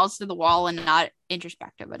both two balls to the wall and not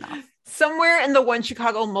introspective enough. Somewhere in the One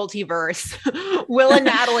Chicago multiverse, Will and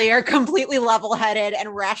Natalie are completely level-headed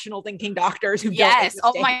and rational thinking doctors who Yes.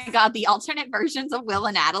 don't Oh my God. The alternate versions of Will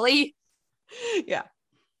and Natalie. Yeah.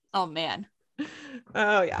 Oh man.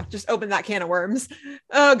 Oh yeah. Just open that can of worms.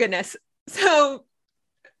 Oh goodness. So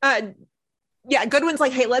yeah, Goodwin's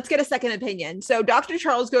like, hey, let's get a second opinion. So Dr.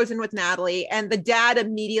 Charles goes in with Natalie, and the dad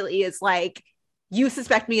immediately is like, you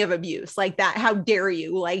suspect me of abuse, like that. How dare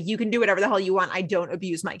you? Like, you can do whatever the hell you want. I don't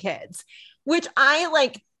abuse my kids, which I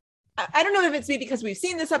like. I don't know if it's me because we've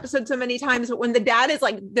seen this episode so many times, but when the dad's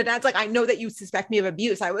like, I know that you suspect me of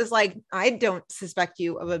abuse. I was like, I don't suspect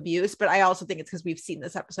you of abuse, but I also think it's because we've seen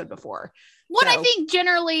this episode before. What I think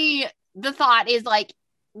generally the thought is like,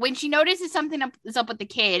 when she notices something is up with the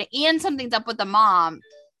kid and something's up with the mom,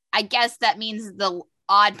 I guess that means the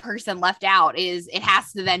odd person left out is it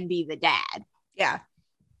has to then be the dad. Yeah.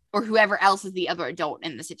 Or whoever else is the other adult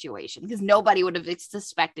in the situation, because nobody would have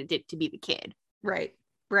suspected it to be the kid. Right.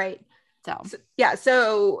 So yeah.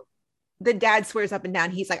 So the dad swears up and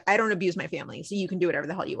down. He's like, I don't abuse my family, so you can do whatever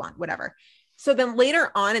the hell you want, whatever. So then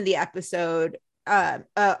later on in the episode, a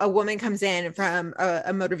woman comes in from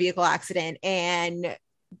a motor vehicle accident, and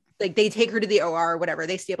like they take her to the OR or whatever.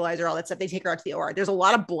 They stabilize her, all that stuff. They take her out to the OR. There's a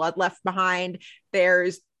lot of blood left behind.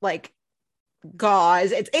 There's like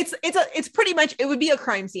gauze. It's pretty much, it would be a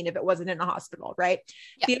crime scene if it wasn't in a hospital, right?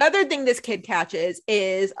 Yeah. The other thing this kid catches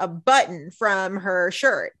is a button from her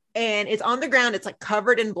shirt, and it's on the ground. It's like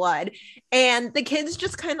covered in blood, and the kid's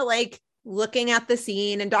just kind of like looking at the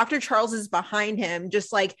scene, and Dr. Charles is behind him,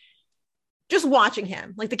 just watching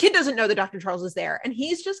him. Like the kid doesn't know that Dr. Charles is there, and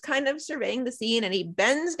he's just kind of surveying the scene, and he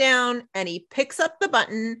bends down and he picks up the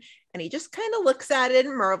button and he just kind of looks at it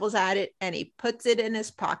and marvels at it, and he puts it in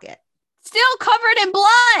his pocket. Still covered in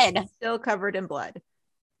blood. Still covered in blood.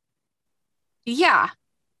 Yeah.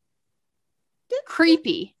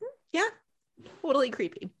 Creepy. Yeah. Totally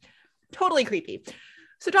creepy.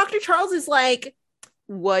 So Dr. Charles is like,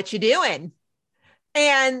 what you doing?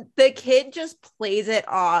 And the kid just plays it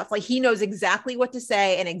off. Like he knows exactly what to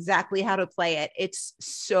say and exactly how to play it. It's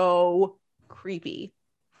so creepy.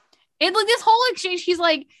 It like this whole exchange, he's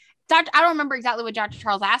like, I don't remember exactly what Dr.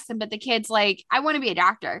 Charles asked him, but the kid's like, I want to be a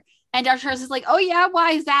doctor. And Dr. Charles is like, oh yeah,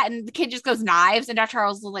 why is that? And the kid just goes knives. And Dr.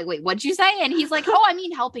 Charles is like, wait, what'd you say? And he's like, oh, I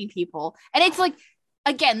mean helping people. And it's like,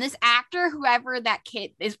 again, this actor, whoever that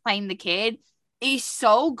kid is playing the kid, is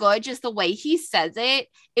so good. Just the way he says it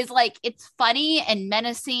is like, it's funny and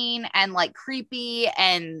menacing and like creepy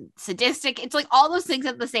and sadistic. It's like all those things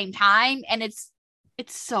at the same time. And it's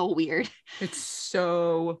so weird. It's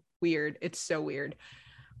so weird.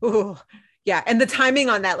 Ooh. Yeah. And the timing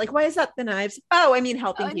on that, like, why is that the knives? Oh, I mean,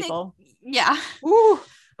 helping people. Yeah. Ooh.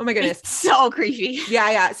 Oh my goodness. It's so creepy.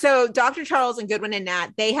 Yeah. So Dr. Charles and Goodwin and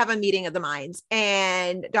Nat, they have a meeting of the minds,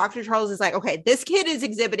 and Dr. Charles is like, okay, this kid is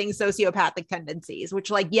exhibiting sociopathic tendencies, which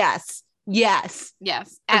like, yes.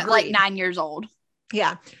 At like 9 years old.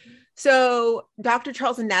 Yeah. So Dr.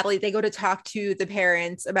 Charles and Natalie, they go to talk to the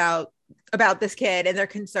parents about this kid and their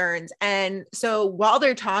concerns. And so while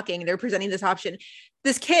they're talking, they're presenting this option.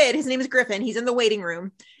 This kid, his name is Griffin. He's in the waiting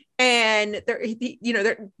room, and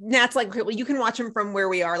Nat's like, okay, well, you can watch him from where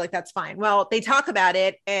we are. Like, that's fine. Well, they talk about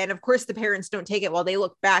it. And of course the parents don't take it. While they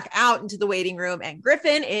look back out into the waiting room, and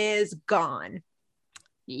Griffin is gone.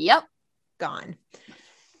 Yep. Gone.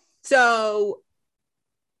 So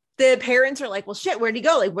the parents are like, well, shit, where'd he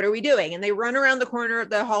go? Like, what are we doing? And they run around the corner of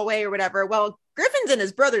the hallway or whatever. Well, Griffin's in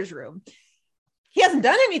his brother's room. He hasn't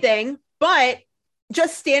done anything, but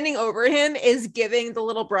just standing over him is giving the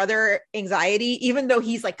little brother anxiety, even though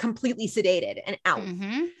he's like completely sedated and out.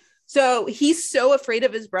 Mm-hmm. So he's so afraid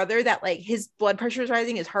of his brother that like his blood pressure is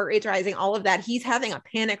rising, his heart rate's rising, all of that. He's having a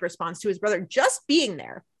panic response to his brother just being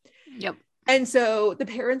there. Yep. And so the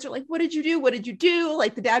parents are like, what did you do? What did you do?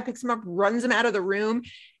 Like the dad picks him up, runs him out of the room.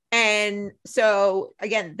 And so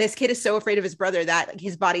again, this kid is so afraid of his brother that like,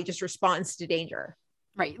 his body just responds to danger.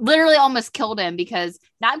 Right. Literally almost killed him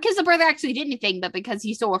not because the brother actually did anything, but because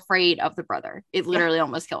he's so afraid of the brother. It literally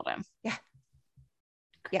almost killed him. Yeah.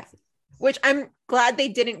 Yeah. Which I'm glad they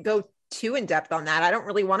didn't go too in depth on that. I don't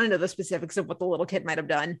really want to know the specifics of what the little kid might have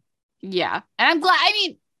done. Yeah. And I'm glad,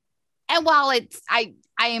 and while I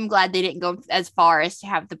am glad they didn't go as far as to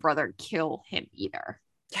have the brother kill him either.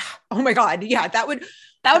 Yeah. Oh my God. Yeah. That would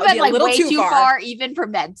have been like way too far, even for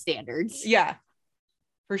med standards. Yeah.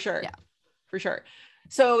 For sure. Yeah. For sure.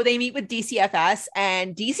 So they meet with DCFS,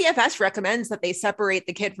 and DCFS recommends that they separate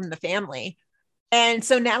the kid from the family. And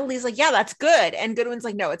so Natalie's like, yeah, that's good. And Goodwin's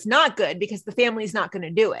like, no, it's not good because the family's not going to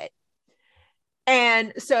do it.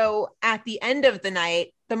 And so at the end of the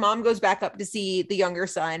night, the mom goes back up to see the younger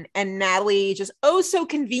son, and Natalie just so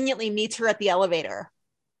conveniently meets her at the elevator,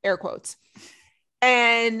 air quotes.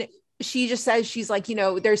 And she just says, she's like,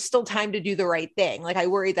 there's still time to do the right thing. Like, I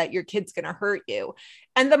worry that your kid's going to hurt you.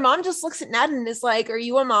 And the mom just looks at Nat and is like, are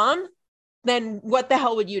you a mom? Then what the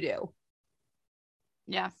hell would you do?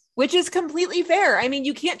 Yeah. Which is completely fair. I mean,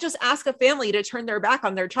 you can't just ask a family to turn their back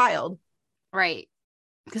on their child. Right.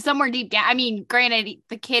 Because somewhere deep down, I mean, granted,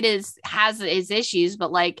 the kid has his issues,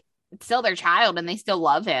 but like, it's still their child and they still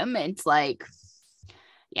love him. It's like,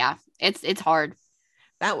 yeah, it's hard.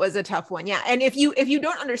 That was a tough one. Yeah. And if you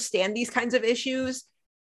don't understand these kinds of issues,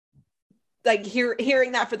 like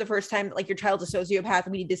hearing that for the first time, like your child's a sociopath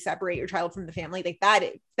and we need to separate your child from the family, like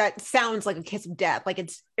that sounds like a kiss of death. Like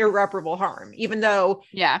it's irreparable harm, even though,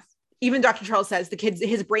 yeah, even Dr. Charles says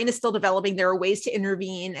his brain is still developing. There are ways to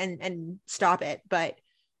intervene and stop it, but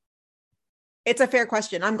it's a fair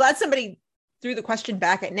question. I'm glad somebody threw the question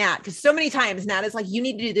back at Nat, because so many times Nat is like, you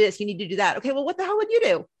need to do this, you need to do that. Okay, well, what the hell would you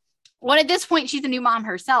do? Well, at this point, she's a new mom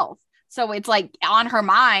herself. So it's like on her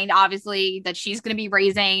mind, obviously, that she's going to be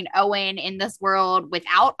raising Owen in this world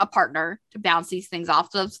without a partner to bounce these things off.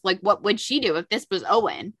 So it's like, what would she do if this was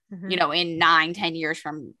Owen, in 9-10 years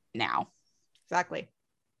from now? Exactly.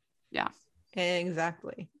 Yeah.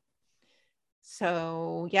 Exactly.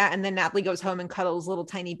 So, yeah. And then Natalie goes home and cuddles little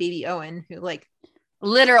tiny baby Owen, who like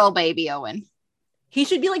literal baby Owen. He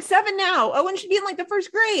should be like 7 now. Owen should be in like the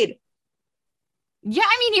 1st grade. Yeah.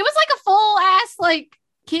 I mean, he was like a full ass like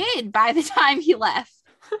kid by the time he left.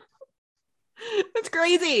 That's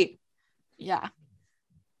crazy. Yeah.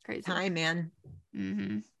 Crazy. Time, man.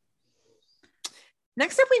 Mm-hmm.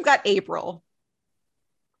 Next up, we've got April.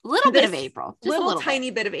 Little bit of April. Just little a little tiny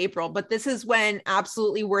bit of April, but this is when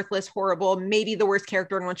absolutely worthless, horrible, maybe the worst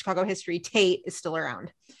character in One Chicago history, Tate, is still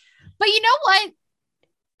around. But you know what?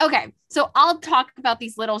 Okay, so I'll talk about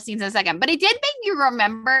these little scenes in a second, but it did make me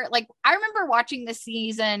remember, like, I remember watching this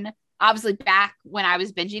season, obviously back when I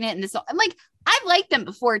was binging it, and I'm like, I liked them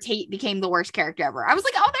before Tate became the worst character ever. I was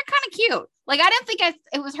like, oh, they're kind of cute. Like, I didn't think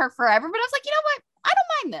it was her forever, but I was like, you know what? I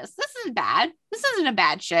don't mind this. This isn't bad. This isn't a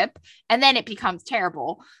bad ship. And then it becomes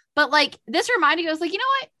terrible. But like, this reminded me, I was like, you know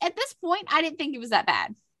what? At this point, I didn't think it was that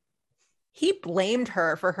bad. He blamed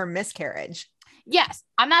her for her miscarriage. Yes,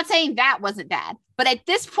 I'm not saying that wasn't bad, but at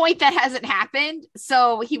this point that hasn't happened,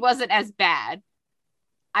 so he wasn't as bad.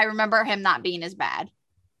 I remember him not being as bad.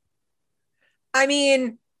 I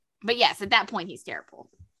mean, but yes, at that point he's terrible.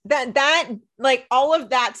 That like all of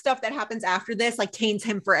that stuff that happens after this like taints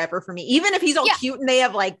him forever for me. Even if he's all cute and they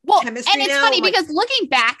have like chemistry. And it's now, funny like, because looking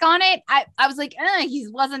back on it, I was like, he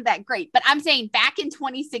wasn't that great. But I'm saying back in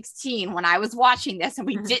 2016 when I was watching this and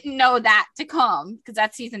we didn't know that to come, because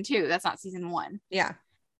that's season 2, that's not season 1. Yeah.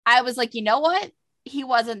 I was like, you know what? He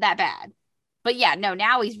wasn't that bad. But yeah, no,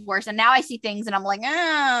 now he's worse. And now I see things and I'm like,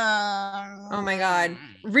 oh my God.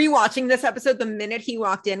 Rewatching this episode, the minute he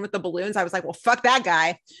walked in with the balloons, I was like, well, fuck that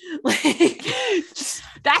guy. Like,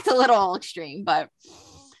 that's a little extreme, but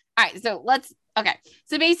all right. So okay.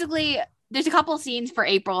 So basically there's a couple scenes for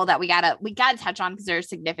April that we gotta touch on because they're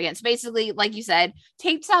significant. So basically, like you said,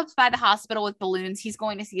 Tate stops by the hospital with balloons. He's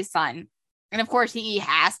going to see his son. And of course he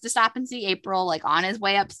has to stop and see April, like on his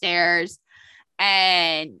way upstairs.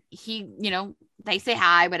 And he, they say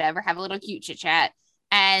hi, whatever, have a little cute chit chat,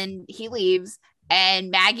 and he leaves. And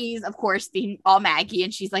Maggie's, of course, being all Maggie,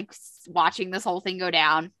 and she's like watching this whole thing go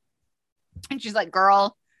down. And she's like,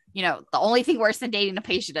 girl, the only thing worse than dating a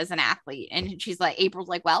patient is an athlete. And she's like, April's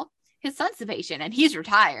like, well, his son's the patient and he's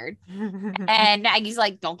retired. And Maggie's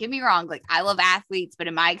like, don't get me wrong. Like, I love athletes, but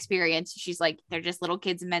in my experience, she's like, they're just little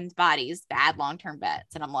kids in men's bodies, bad long-term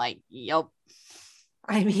bets. And I'm like, yep.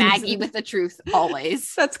 I mean, Maggie with the truth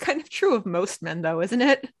always. That's kind of true of most men, though, isn't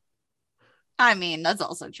it? I mean, that's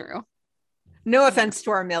also true. No offense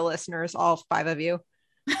to our male listeners, all 5 of you.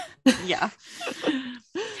 Yeah.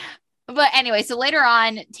 But anyway, so later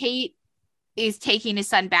on, Tate is taking his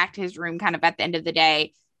son back to his room kind of at the end of the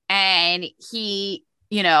day. And he,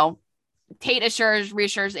 Tate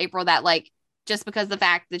reassures April that like, just because the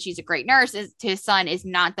fact that she's a great nurse to his son is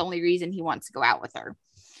not the only reason he wants to go out with her.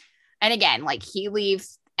 And again, like he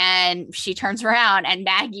leaves and she turns around and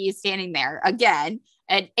Maggie is standing there again.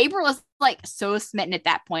 And April is like so smitten at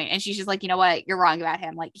that point. And she's just like, you know what? You're wrong about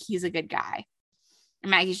him. Like, he's a good guy. And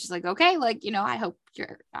Maggie's just like, okay, like, I hope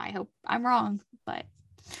I'm wrong. But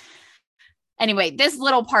anyway, this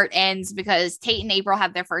little part ends because Tate and April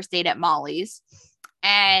have their first date at Molly's.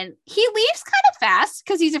 And he leaves kind of fast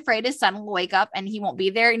because he's afraid his son will wake up and he won't be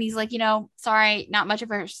there. And he's like, sorry, not much of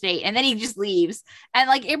a state. And then he just leaves. And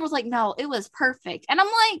like, April's like, no, it was perfect. And I'm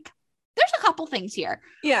like, there's a couple things here.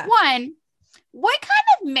 Yeah. One, what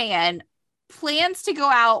kind of man plans to go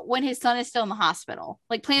out when his son is still in the hospital?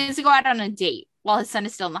 Like plans to go out on a date while his son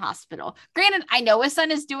is still in the hospital. Granted, I know his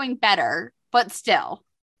son is doing better, but still.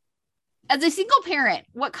 As a single parent,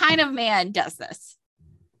 what kind of man does this?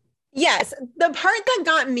 Yes. The part that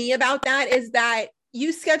got me about that is that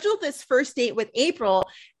you scheduled this first date with April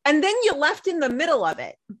and then you left in the middle of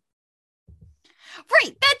it.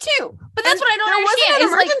 Right, that too. But that's what I don't there understand. wasn't an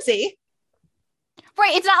It's emergency.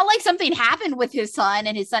 right. It's not like something happened with his son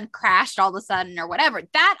and his son crashed all of a sudden or whatever.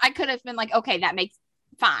 That I could have been like, okay, that makes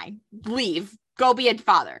fine. Leave. Go be a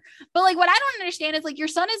father. But like what I don't understand is like your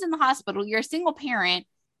son is in the hospital. You're a single parent.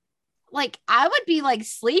 Like I would be like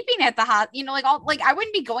sleeping at the hospital, like I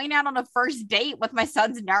wouldn't be going out on a first date with my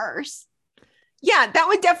son's nurse. Yeah, that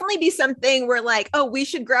would definitely be something where like, oh, we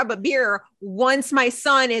should grab a beer once my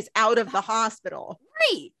son is out of the hospital.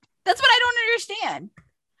 Right. That's what I don't understand.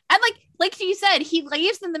 And like you said, he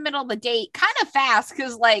leaves in the middle of the date kind of fast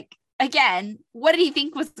because like, again, what did he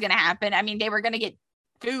think was going to happen? I mean, they were going to get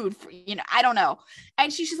food, I don't know.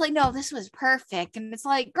 And she's just like, no, this was perfect. And it's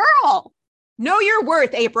like, girl. Know your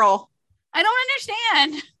worth, April. I don't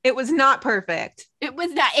understand. It was not perfect. It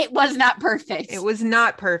was not perfect. It was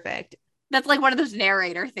not perfect. That's like one of those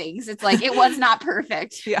narrator things. It's like, it was not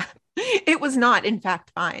perfect. Yeah. It was not, in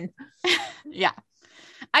fact, fine. Yeah.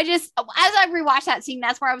 I just, as I rewatched that scene,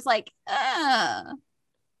 that's where I was like,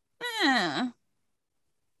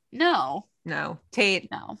 no. No. Tate.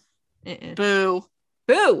 No. Uh-uh. Boo.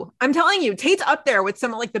 Boo. I'm telling you, Tate's up there with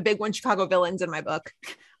some of like the big one Chicago villains in my book.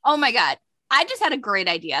 Oh my God. I just had a great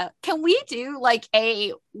idea. Can we do like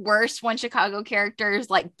a worst one Chicago characters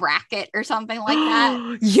like bracket or something like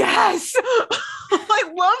that? Yes.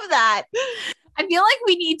 I love that. I feel like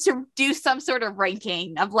we need to do some sort of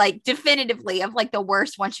ranking of like definitively of like the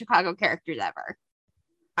worst one Chicago characters ever.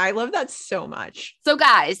 I love that so much. So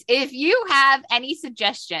guys, if you have any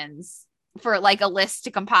suggestions for like a list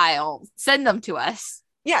to compile, send them to us.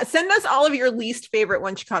 Yeah, send us all of your least favorite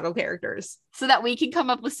one Chicago characters so that we can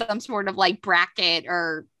come up with some sort of like bracket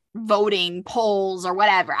or voting polls or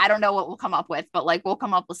whatever. I don't know what we'll come up with, but like we'll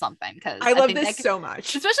come up with something because I love this so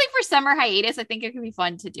much. Especially for summer hiatus, I think it could be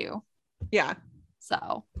fun to do. Yeah.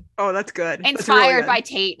 So. Oh, that's good. Inspired really good. by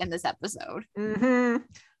Tate in this episode. Mm-hmm.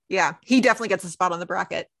 Yeah, he definitely gets a spot on the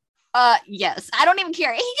bracket. Yes. I don't even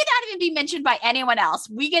care. He could not even be mentioned by anyone else.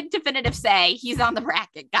 We get definitive say he's on the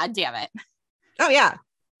bracket. God damn it. Oh yeah.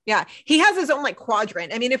 Yeah, he has his own like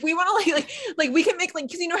quadrant. I mean, if we want to like we can make like,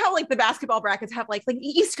 because you know how like the basketball brackets have like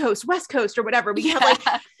East Coast, West Coast, or whatever. We can have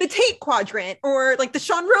like the Tate quadrant or like the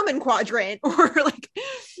Sean Roman quadrant or like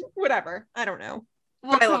whatever. I don't know.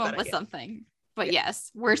 We'll come up with something. But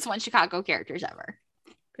yes, worst one Chicago characters ever.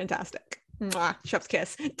 Fantastic. Mwah, chef's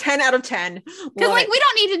kiss. 10 out of 10. Because like we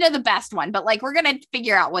don't need to know the best one, but like we're gonna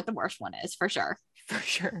figure out what the worst one is for sure. For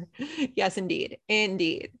sure. Yes, indeed.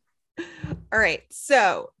 Indeed. All right.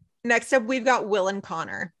 So next up, we've got Will and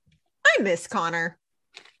Connor. I miss Connor.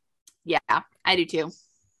 Yeah, I do too.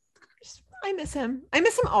 I miss him. I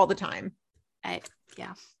miss him all the time.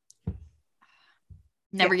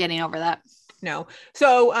 Never getting over that. No.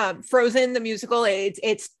 So Frozen, the musical,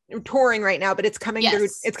 it's touring right now, but it's coming through.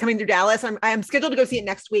 It's coming through Dallas. I'm scheduled to go see it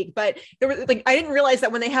next week. But there was like I didn't realize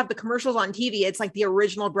that when they have the commercials on TV, it's like the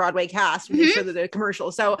original Broadway cast when they show the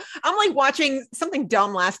commercials. So I'm like watching something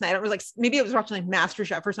dumb last night. I was like, maybe I was watching like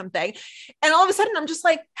MasterChef or something, and all of a sudden I'm just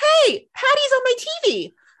like, hey, Patty's on my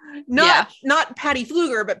TV. Not Patty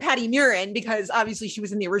Fluger, but Patty Murin, because obviously she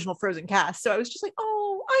was in the original Frozen cast. So I was just like,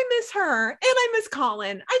 oh, I miss her. And I miss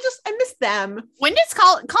Colin. I miss them. When does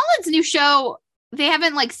Colin's new show, they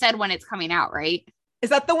haven't like said when it's coming out, right? Is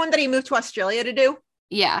that the one that he moved to Australia to do?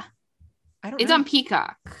 Yeah. It's on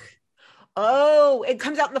Peacock. Oh, it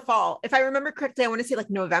comes out in the fall. If I remember correctly, I want to say like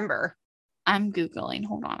November. I'm Googling.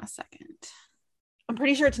 Hold on a second. I'm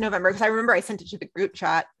pretty sure it's November because I remember I sent it to the group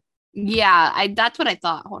chat. Yeah, that's what I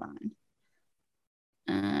thought. Hold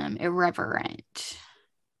on. Irreverent.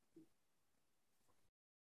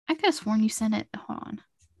 I could have sworn you sent it. Hold on.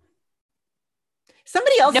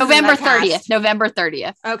 Somebody else. November 30th. November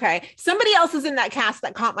 30th. Okay. Somebody else is in that cast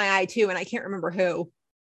that caught my eye too, and I can't remember who.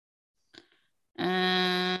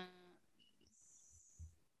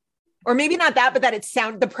 Or maybe not that, but that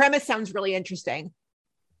the premise sounds really interesting.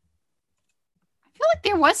 I feel like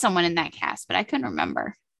there was someone in that cast, but I couldn't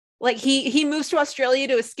remember. Like he moves to Australia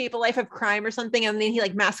to escape a life of crime or something, and then he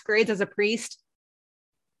like masquerades as a priest.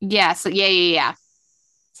 Yeah. So yeah.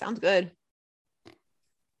 Sounds good.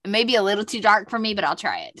 It may be a little too dark for me, but I'll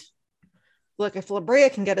try it. Look, if La Brea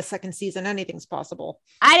can get a second season, anything's possible.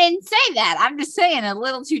 I didn't say that. I'm just saying a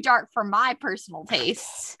little too dark for my personal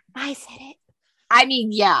tastes. I said it. I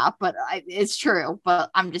mean, yeah, but it's true.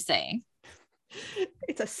 But I'm just saying.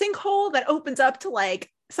 It's a sinkhole that opens up to like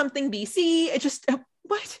something BC. It just,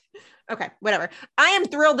 what? Okay, whatever. I am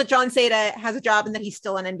thrilled that John Seda has a job and that he's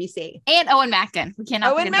still on NBC. And Owen Mackin. We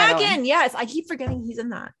cannot Owen forget about Mackin. Owen. Yes, I keep forgetting he's in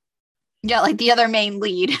that. Yeah, like the other main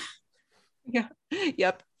lead. Yeah.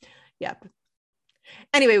 Yep.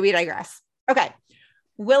 Anyway, we digress. Okay.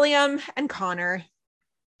 William and Connor.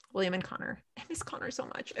 I miss Connor so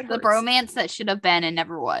much. It The hurts. bromance that should have been and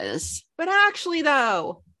never was. But actually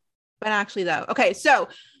though. Okay, so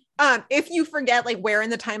if you forget like where in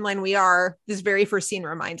the timeline we are, this very first scene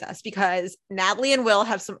reminds us, because Natalie and Will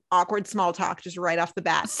have some awkward small talk just right off the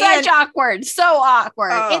bat. So awkward.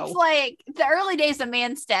 Oh. It's like the early days of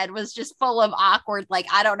Manstead was just full of awkward, like,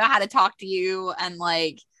 I don't know how to talk to you. And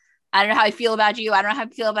like, I don't know how I feel about you. I don't know how I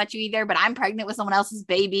feel about you either, but I'm pregnant with someone else's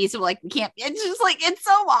baby. So like, we can't, it's just like, it's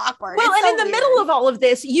so awkward. Well, It's and so in the weird. middle of all of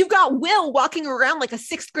this, you've got Will walking around like a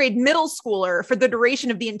 6th grade middle schooler for the duration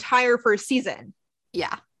of the entire first season.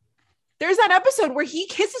 Yeah. There's that episode where he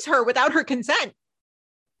kisses her without her consent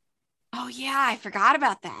Oh yeah. I forgot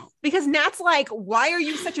about that. because Nat's like, why are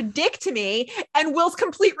you such a dick to me? And Will's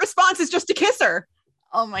complete response is just to kiss her.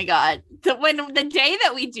 Oh my God. When the day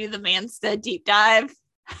that we do the Manstead deep dive.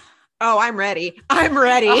 Oh, I'm ready.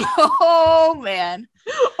 Oh man.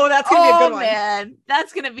 Oh, that's going to be a good one. Man.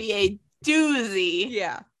 That's going to be a doozy.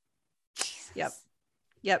 Yeah. Jesus.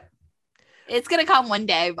 Yep. It's going to come one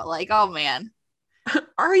day, but like, oh man.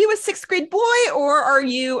 Are you a 6th grade boy or are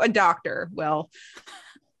you a doctor? Well,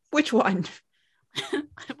 which one?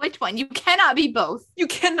 Which one? You cannot be both. You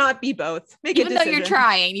cannot be both. Make Even a though decision. you're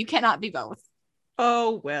trying, you cannot be both.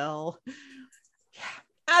 Oh, well. Yeah.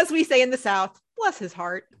 As we say in the South, bless his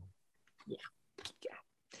heart. Yeah.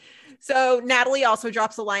 So Natalie also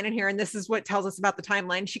drops a line in here, and this is what tells us about the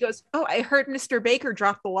timeline. She goes, oh, I heard Mr. Baker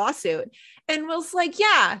dropped the lawsuit. And Will's like,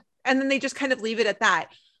 yeah. And then they just kind of leave it at that.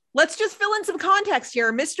 Let's just fill in some context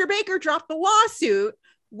here. Mr. Baker dropped the lawsuit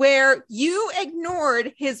where you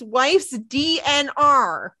ignored his wife's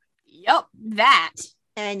DNR Yep. That.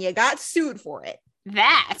 and you got sued for it.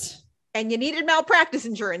 That. And you needed malpractice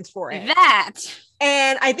insurance for it. That.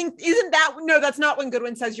 And I think, no, that's not when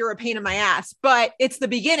Goodwin says you're a pain in my ass, but it's the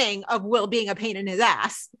beginning of Will being a pain in his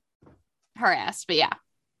ass. Her ass, but yeah.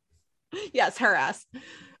 Yes, her ass.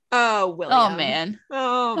 Oh, William. Oh man.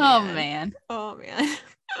 Oh, Oh man. man. Oh, man.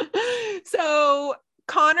 So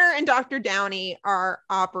Connor and Dr. Downey are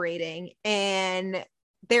operating and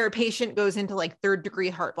their patient goes into like 3rd-degree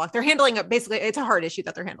heart block. They're handling it. Basically, it's a heart issue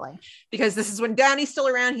that they're handling because this is when Downey's still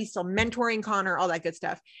around. He's still mentoring Connor, all that good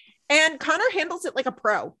stuff. And Connor handles it like a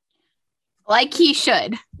pro. Like he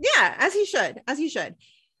should. Yeah, as he should.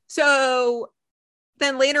 So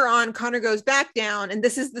then later on, Connor goes back down, and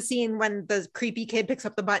this is the scene when the creepy kid picks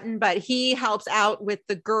up the button, but he helps out with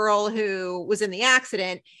the girl who was in the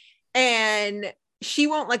accident, and she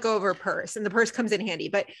won't let go of her purse, and the purse comes in handy,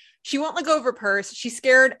 but she won't let go of her purse. She's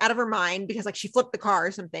scared out of her mind because like she flipped the car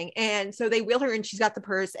or something. And so they wheel her in, she's got the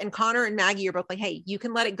purse, and Connor and Maggie are both like, hey, you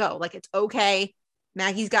can let it go. Like, it's okay.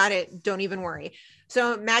 Maggie's got it. Don't even worry.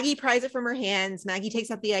 So Maggie pries it from her hands. Maggie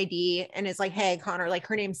takes out the ID and is like, hey, Connor, like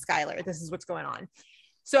her name's Skylar. This is what's going on.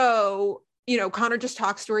 So, Connor just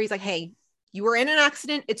talks to her. He's like, hey, you were in an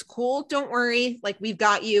accident. It's cool. Don't worry. Like, we've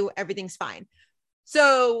got you. Everything's fine.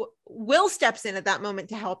 So Will steps in at that moment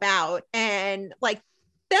to help out, and like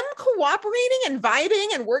them cooperating and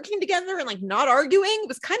vibing and working together and like not arguing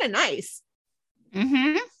was kind of nice.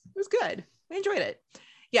 Mm-hmm. It was good. I enjoyed it.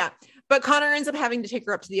 Yeah. But Connor ends up having to take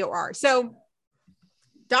her up to the OR. So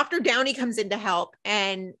Dr. Downey comes in to help,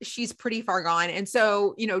 and she's pretty far gone. And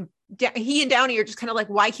so, he and Downey are just kind of like,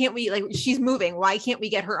 why can't we, like, she's moving. Why can't we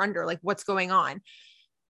get her under? Like, what's going on?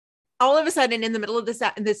 All of a sudden, in the middle of this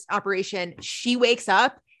operation, she wakes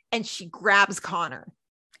up and she grabs Connor.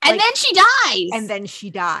 And then she dies. And then she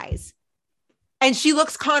dies. And she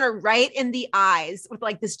looks Connor right in the eyes with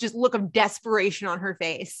like this just look of desperation on her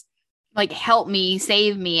face. Like, help me,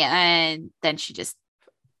 save me. And then she just,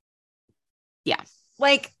 yeah.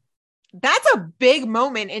 Like, that's a big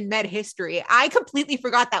moment in med history. I completely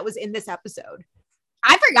forgot that was in this episode.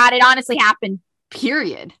 I forgot it honestly happened,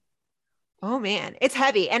 period. Oh man, it's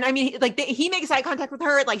heavy. And I mean, like he makes eye contact with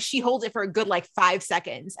her. Like she holds it for a good, like 5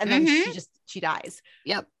 seconds and then she dies.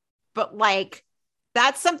 Yep. But like,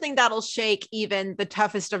 that's something that'll shake even the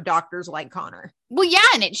toughest of doctors like Connor. Well, yeah.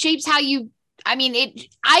 And it shapes how you, we'd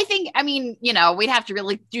have to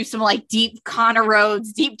really do some like deep Connor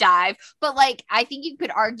Rhodes deep dive, but like, I think you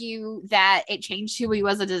could argue that it changed who he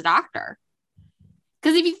was as a doctor.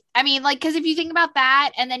 Because if you think about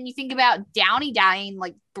that, and then you think about Downey dying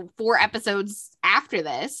like 4 episodes after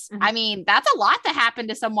this, I mean, that's a lot to happen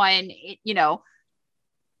to someone, you know,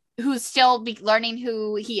 who's still learning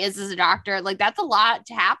who he is as a doctor. Like, that's a lot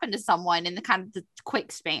to happen to someone in the kind of the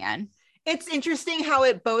quick span. It's interesting how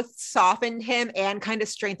it both softened him and kind of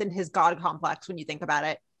strengthened his God complex when you think about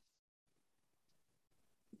it.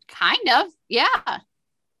 Kind of, yeah.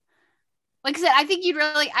 Like I said, I think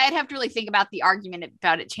I'd have to really think about the argument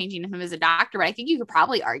about it changing him as a doctor, but I think you could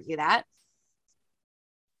probably argue that.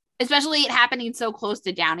 Especially it happening so close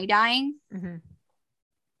to Downey dying. Mm-hmm.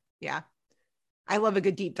 Yeah. I love a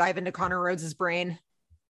good deep dive into Connor Rhodes' brain.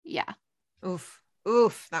 Yeah. Oof,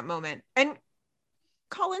 that moment. And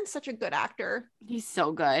Colin's such a good actor. He's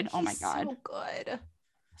so good. Oh my God. So good.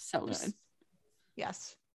 So good.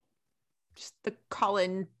 Yes. Just the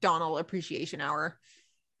Colin Donnell appreciation hour.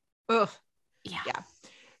 Ugh. Yeah.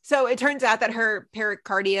 So it turns out that her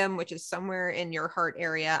pericardium, which is somewhere in your heart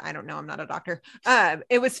area, I don't know, I'm not a doctor.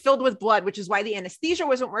 It was filled with blood, which is why the anesthesia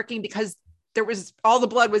wasn't working, because all the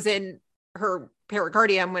blood was in her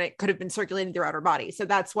pericardium when it could have been circulating throughout her body. So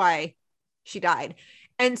that's why she died.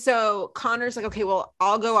 And so Connor's like, okay, well,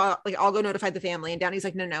 I'll go notify the family. And Downey's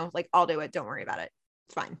like, no, like, I'll do it. Don't worry about it.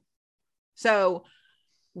 It's fine. So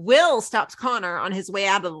Will stops Connor on his way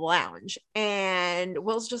out of the lounge, and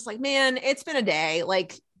Will's just like, man, it's been a day.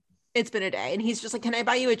 Like, it's been a day. And he's just like, can I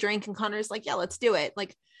buy you a drink? And Connor's like, yeah, let's do it.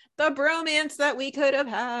 Like, the bromance that we could have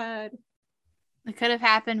had. It could have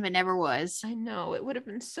happened, but never was. I know. It would have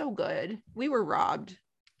been so good. We were robbed.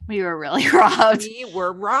 We were really robbed. We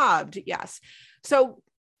were robbed. Yes. So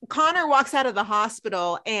Connor walks out of the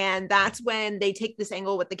hospital, and that's when they take this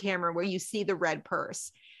angle with the camera where you see the red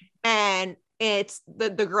purse, and it's the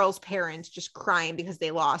girl's parents just crying because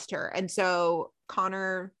they lost her. And so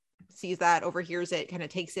Connor sees that, overhears it, kind of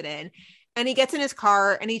takes it in, and he gets in his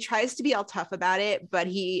car and he tries to be all tough about it, but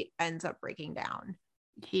he ends up breaking down.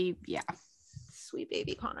 Sweet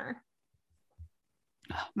baby Connor.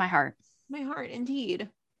 My heart, indeed.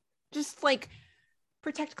 Just like,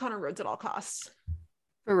 protect Connor Rhodes at all costs.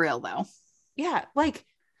 For real though. Yeah, like,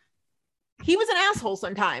 he was an asshole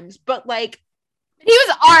sometimes, but like, he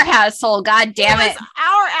was our asshole. God damn it.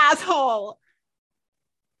 Our asshole.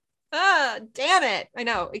 Damn it. I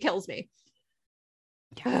know, it kills me.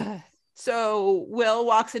 So Will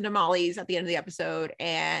walks into Molly's at the end of the episode,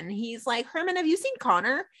 and he's like, Herman, have you seen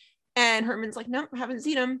Connor? And Herman's like, nope, haven't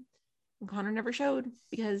seen him. And Connor never showed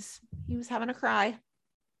because he was having a cry.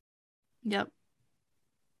 Yep.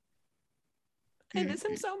 I miss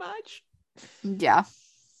him so much. Yeah.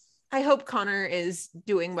 I hope Connor is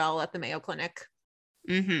doing well at the Mayo Clinic.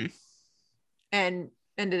 Mm-hmm. And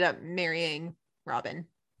ended up marrying Robin.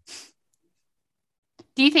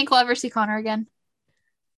 Do you think we'll ever see Connor again?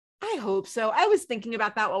 I hope so. I was thinking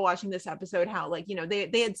about that while watching this episode, how, like, you know,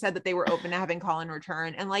 they had said that they were open to having Colin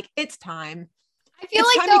return, and like, it's time. I feel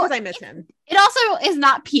it's like time because I miss him. It also is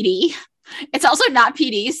not PD. It's also not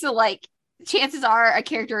PD. So like, chances are a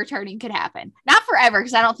character returning could happen. Not forever,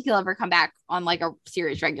 because I don't think he'll ever come back on like a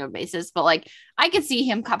serious regular basis, but like, I could see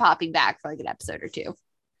him popping back for like an episode or two.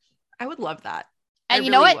 I would love that. And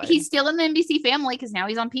you know what? He's still in the NBC family because now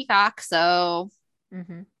he's on Peacock. So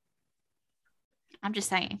I'm just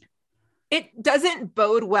saying. It doesn't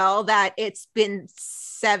bode well that it's been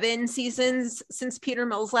 7 seasons since Peter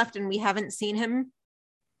Mills left and we haven't seen him.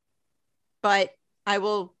 But I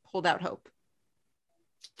will hold out hope.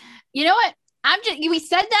 You know what? We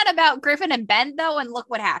said that about Griffin and Ben, though, and look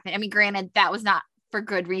what happened. I mean, granted, that was not for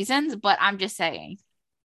good reasons, but I'm just saying.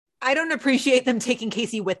 I don't appreciate them taking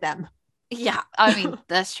Casey with them. Yeah, I mean,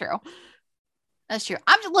 that's true. That's true.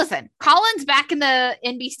 Listen, Colin's back in the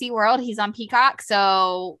NBC world. He's on Peacock,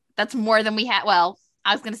 so that's more than we had. Well,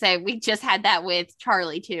 I was going to say we just had that with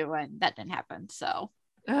Charlie, too, and that didn't happen, so.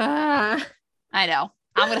 I know.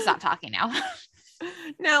 I'm going to stop talking now.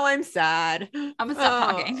 Now I'm sad. I'm going to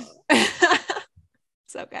stop talking.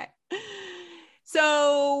 It's okay.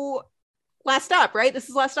 So, last up, right? This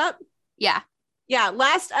is last up? Yeah. Yeah,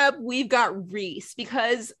 last up, we've got Reese,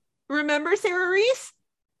 because remember Sarah Reese?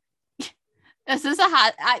 This is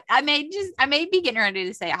I may be getting ready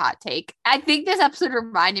to say a hot take. I think this episode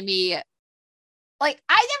reminded me, like,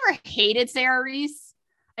 I never hated Sarah Reese.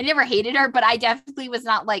 I never hated her, but I definitely was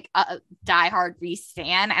not like a diehard Reese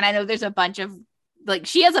fan. And I know there's a bunch of, like,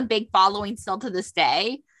 she has a big following still to this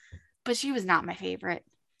day, but she was not my favorite.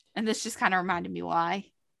 And this just kind of reminded me why.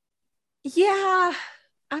 Yeah,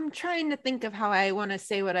 I'm trying to think of how I want to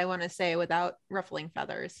say what I want to say without ruffling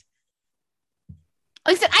feathers.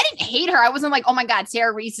 Like I said, I didn't hate her. I wasn't like, oh my God,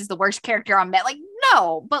 Sarah Reese is the worst character on Met. Like,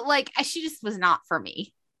 no, but like, she just was not for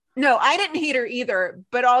me. No, I didn't hate her either.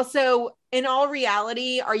 But also, in all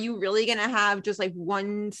reality, are you really going to have just like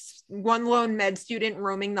one lone med student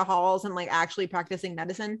roaming the halls and like actually practicing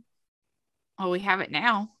medicine? Oh, we have it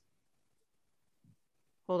now.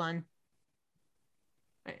 Hold on.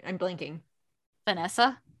 I'm blanking.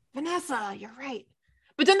 Vanessa. Vanessa, you're right.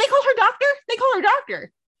 But don't they call her doctor? They call her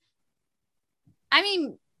doctor. I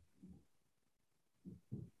mean,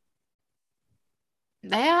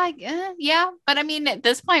 yeah. But I mean, at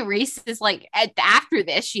this point, Reese is like, after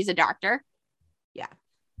this, she's a doctor.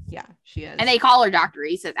 Yeah, she is. And they call her Dr.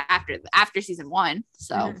 Reese after season 1.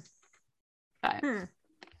 So, Mm-hmm.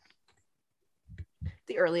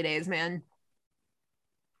 The early days, man.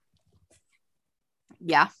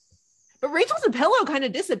 Yeah. But Rachel Zapello kind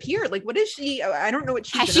of disappeared. Like, what is she? I don't know what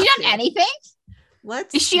she's Has she done anything?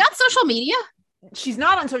 Is she on social media? She's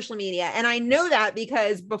not on social media. And I know that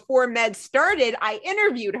because before Med started, I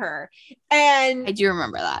interviewed her. And I do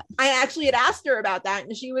remember that. I actually had asked her about that.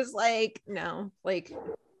 And she was like, no, like,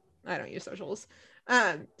 I don't use socials.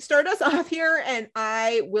 Start us off here and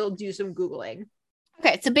I will do some Googling.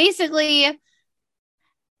 Okay. So basically,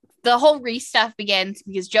 the whole Reese stuff begins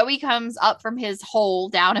because Joey comes up from his hole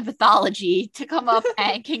down in pathology to come up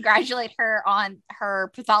and congratulate her on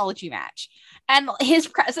her pathology match. And his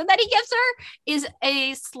present that he gives her is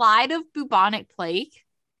a slide of bubonic plague.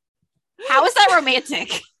 How is that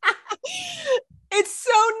romantic? It's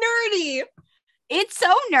so nerdy. It's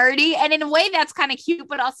so nerdy. And in a way that's kind of cute,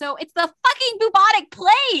 but also it's the fucking bubonic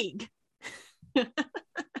plague.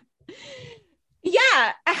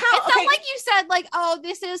 Yeah. It's not like you said, like, oh,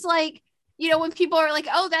 this is like, you know, when people are like,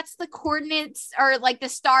 oh, that's the coordinates or like the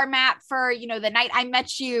star map for, you know, the night I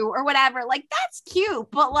met you or whatever. Like, that's cute.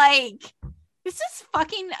 But like, this is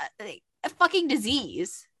a fucking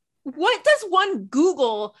disease. What does one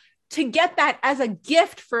Google to get that as a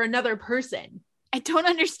gift for another person? I don't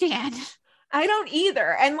understand. I don't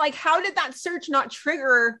either. And like, how did that search not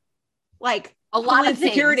trigger like a lot of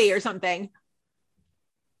security things or something?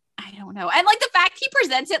 I don't know. And like the fact he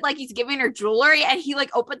presents it like he's giving her jewelry and he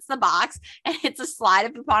like opens the box and it's a slide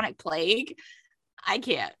of bubonic plague. I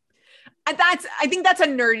can't. I think that's a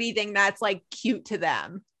nerdy thing that's like cute to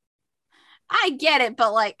them. I get it,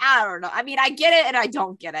 but like, I don't know. I mean, I get it and I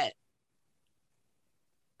don't get it.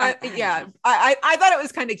 I thought it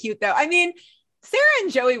was kind of cute though. I mean, Sarah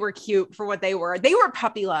and Joey were cute for what they were. They were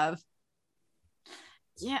puppy love.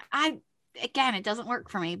 Yeah, again, it doesn't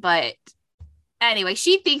work for me, but anyway,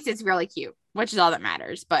 she thinks it's really cute, which is all that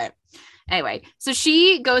matters. But anyway, so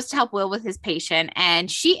she goes to help Will with his patient and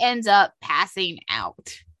she ends up passing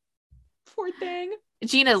out. Poor thing.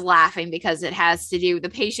 Gina's laughing because it has to do, the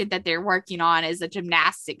patient that they're working on is a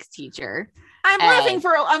gymnastics teacher. I'm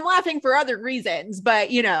laughing for other reasons, but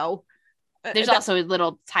you know, there's also a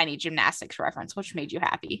little tiny gymnastics reference, which made you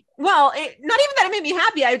happy. Well, not even that it made me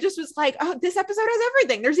happy. I just was like, oh, this episode has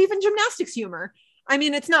everything. There's even gymnastics humor. I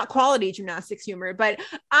mean, it's not quality gymnastics humor, but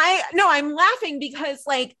I'm laughing because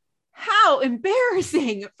like, how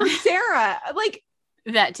embarrassing for Sarah. Like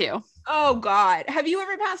that too. Oh God. Have you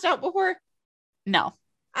ever passed out before? No.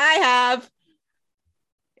 I have.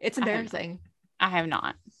 It's embarrassing. I have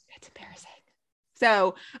not. It's embarrassing.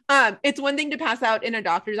 So it's one thing to pass out in a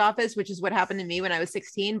doctor's office, which is what happened to me when I was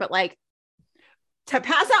 16, but like to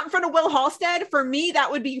pass out in front of Will Halstead, for me,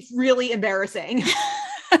 that would be really embarrassing.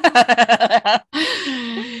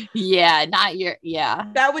 Yeah, not your, yeah.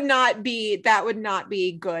 That would not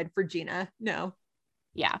be good for Gina. No.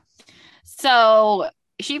 Yeah. So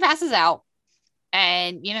she passes out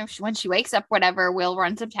and, you know, when she wakes up, whatever, Will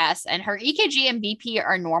run some tests and her EKG and BP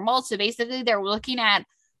are normal. So basically they're looking at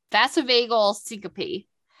vasovagal syncope,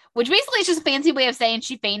 which basically is just a fancy way of saying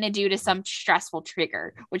she fainted due to some stressful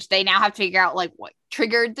trigger, which they now have to figure out like what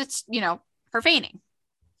triggered this, you know, her fainting.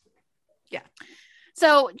 Yeah.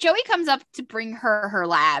 So Joey comes up to bring her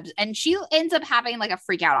labs and she ends up having like a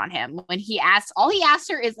freak out on him when all he asks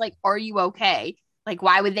her is like, are you okay? Like,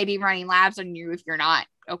 why would they be running labs on you if you're not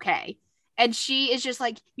okay? And she is just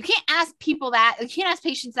like, you can't ask people that. You can't ask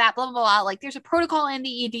patients that, blah, blah, blah. Like, there's a protocol in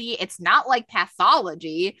the ED. It's not like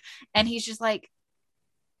pathology. And he's just like,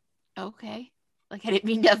 okay. Like, I didn't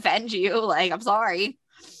mean to offend you. Like, I'm sorry.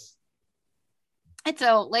 And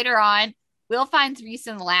so later on, Will finds Reese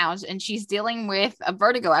in the lounge and she's dealing with a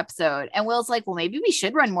vertigo episode. And Will's like, well, maybe we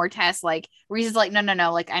should run more tests. Like, Reese is like,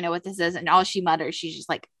 no. Like, I know what this is. And all she mutters, she's just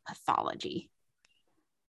like, pathology.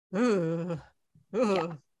 Ugh.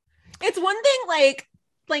 Yeah. It's one thing like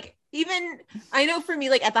even I know for me,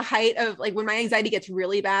 like at the height of like when my anxiety gets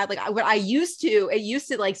really bad, like it used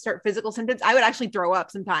to like start physical symptoms. I would actually throw up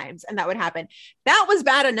sometimes, and that would happen. That was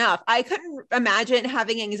bad enough. I couldn't imagine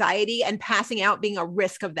having anxiety and passing out being a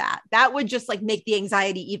risk of that. That would just like make the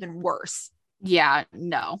anxiety even worse. Yeah,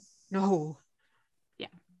 no.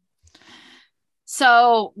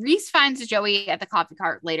 So Reese finds Joey at the coffee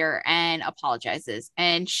cart later and apologizes.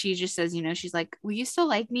 And she just says, she's like, will you still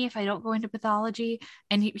like me if I don't go into pathology?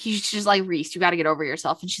 And he's just like, Reese, you got to get over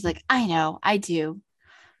yourself. And she's like, I know, I do.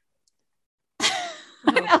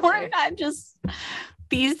 We're not just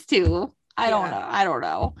these two. I don't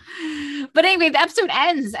know. But anyway, the episode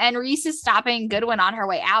ends and Reese is stopping Goodwin on her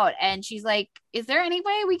way out. And she's like, is there any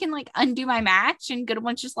way we can like undo my match? And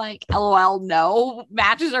Goodwin's just like, LOL, no.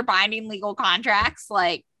 Matches are binding legal contracts.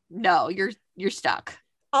 Like, no, you're stuck.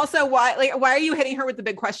 Also, why are you hitting her with the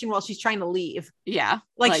big question while she's trying to leave? Yeah.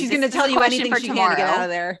 Like she's going to tell you anything she can to get out of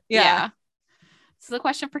there. Yeah. So the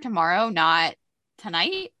question for tomorrow, not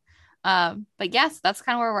tonight. But yes, that's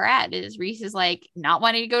kind of where we're at. Is Reese is like not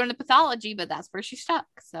wanting to go into pathology, but that's where she's stuck.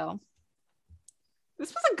 So this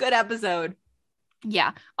was a good episode.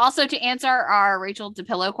 Yeah. Also, to answer our Rachel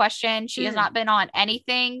DePillo question, she has not been on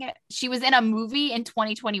anything. She was in a movie in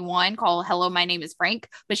 2021 called Hello, My Name is Frank,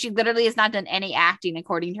 but she literally has not done any acting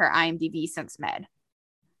according to her IMDb since Med.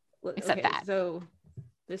 Except that. So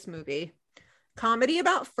this movie. Comedy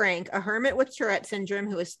about Frank, a hermit with Tourette syndrome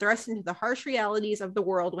who is thrust into the harsh realities of the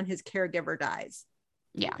world when his caregiver dies.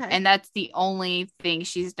 Yeah. Okay. And that's the only thing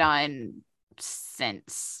she's done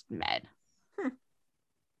since Med.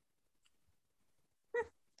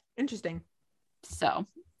 Interesting. So,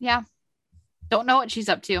 yeah. Don't know what she's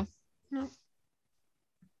up to. No.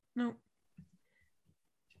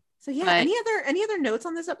 So, yeah. But any other notes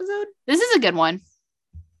on this episode? This is a good one.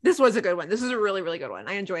 This was a good one. This is a really, really good one.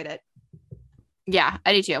 I enjoyed it. Yeah,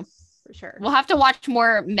 I do too. For sure. We'll have to watch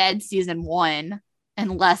more Med season 1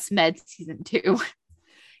 and less Med season 2.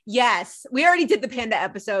 Yes. We already did the Panda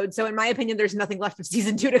episode. So in my opinion, there's nothing left of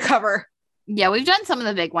season 2 to cover. Yeah, we've done some of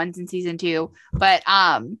the big ones in season 2, but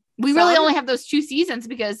we really only have those 2 seasons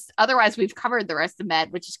because otherwise we've covered the rest of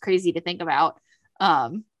Med, which is crazy to think about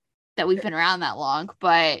that we've been around that long.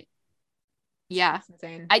 But yeah, that's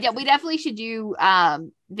insane. We definitely should do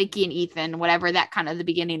Vicky and Ethan, whatever that kind of the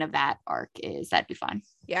beginning of that arc is. That'd be fun.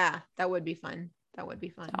 Yeah, that would be fun. So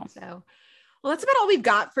well, that's about all we've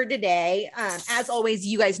got for today. As always,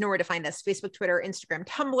 you guys know where to find us: Facebook, Twitter, Instagram,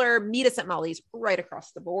 Tumblr. Meet us at Molly's right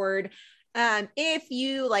across the board. If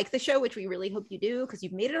you like the show, which we really hope you do because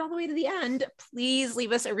you've made it all the way to the end, please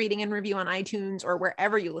leave us a rating and review on iTunes or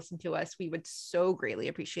wherever you listen to us. We would so greatly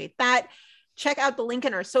appreciate that. Check out the link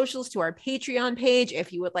in our socials to our Patreon page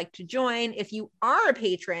if you would like to join. If you are a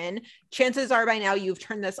patron, chances are by now you've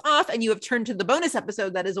turned this off and you have turned to the bonus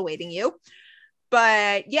episode that is awaiting you.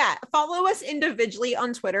 But yeah, follow us individually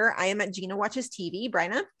on Twitter. I am at Gina Watches TV.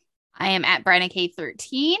 Bryna? I am at Bryna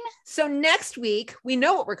K13. So next week, we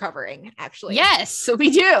know what we're covering, actually. Yes, so we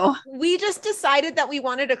do. We just decided that we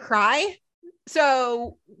wanted to cry.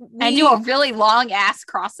 So and do a really long ass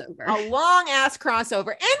crossover. And we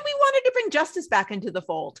wanted to bring Justice back into the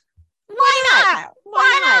fold. Why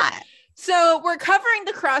not? So we're covering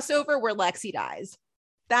the crossover where Lexi dies.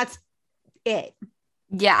 That's it.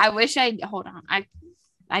 Yeah, I wish hold on.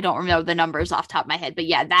 I don't remember the numbers off the top of my head, but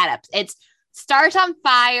yeah, it's starts on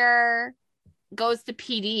fire, goes to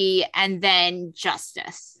PD, and then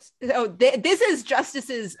Justice. So this is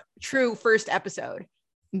Justice's true first episode.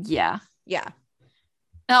 Yeah.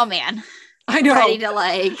 Oh man, I know. Ready to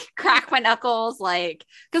like crack my knuckles, like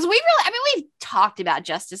because we've talked about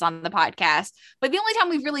Justice on the podcast, but the only time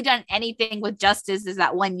we've really done anything with Justice is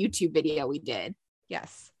that one YouTube video we did.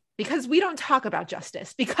 Yes, because we don't talk about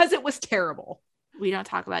Justice because it was terrible. We don't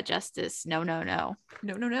talk about Justice.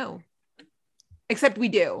 No. Except we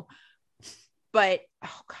do. But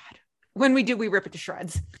oh god, when we do, we rip it to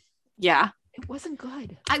shreds. Yeah. It wasn't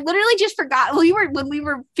good. I literally just forgot when we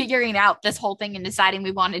were figuring out this whole thing and deciding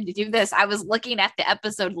we wanted to do this. I was looking at the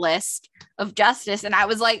episode list of Justice and I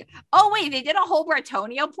was like, oh wait, they did a whole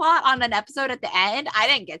Bretonio plot on an episode at the end. I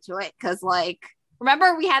didn't get to it because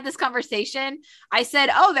remember we had this conversation. I said,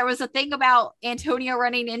 oh, there was a thing about Antonio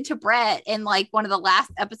running into Brett in one of the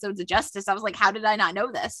last episodes of Justice. I was like, how did I not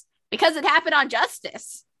know this? Because it happened on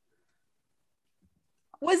Justice.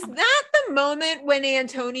 Was that the moment when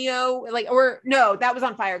Antonio that was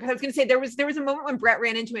on Fire? Because I was going to say there was a moment when Brett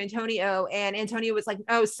ran into Antonio and Antonio was like,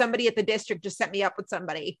 oh, somebody at the district just set me up with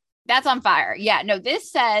somebody. That's on Fire. Yeah, no,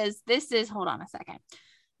 this is, hold on a second.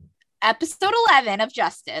 Episode 11 of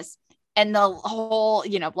Justice. and the whole,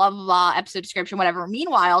 blah, blah, blah, episode description, whatever.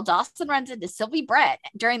 Meanwhile, Dawson runs into Sylvie Brett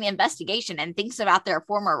during the investigation and thinks about their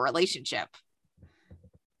former relationship.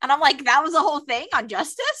 And I'm like, that was a whole thing on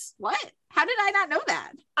Justice? What? How did I not know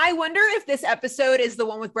that? I wonder if this episode is the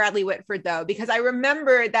one with Bradley Whitford, though, because I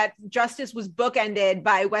remember that Justice was bookended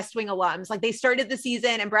by West Wing alums. Like, they started the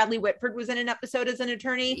season and Bradley Whitford was in an episode as an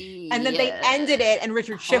attorney, and then they ended it and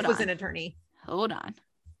Richard Schiff was an attorney. Hold on.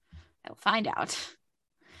 I'll find out.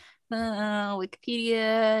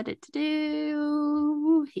 Wikipedia.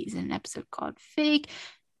 He's in an episode called Fake.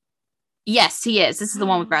 Yes, he is. This is the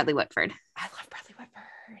one with Bradley Whitford. I love Bradley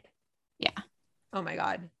Whitford. Yeah. Oh my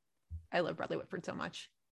God. I love Bradley Whitford so much.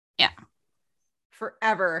 Yeah.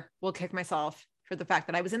 Forever will kick myself for the fact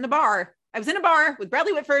that I was in the bar. I was in a bar with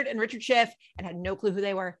Bradley Whitford and Richard Schiff and had no clue who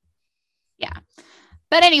they were. Yeah.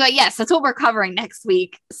 But anyway, yes, that's what we're covering next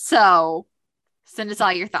week. So send us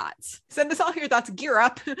all your thoughts. Send us all your thoughts. Gear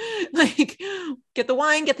up. Like, get the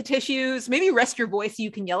wine, get the tissues, maybe rest your voice so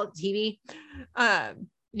you can yell at the TV.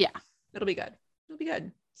 Yeah. It'll be good. It'll be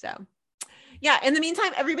good. So yeah. In the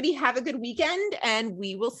meantime, everybody have a good weekend and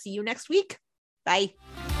we will see you next week. Bye.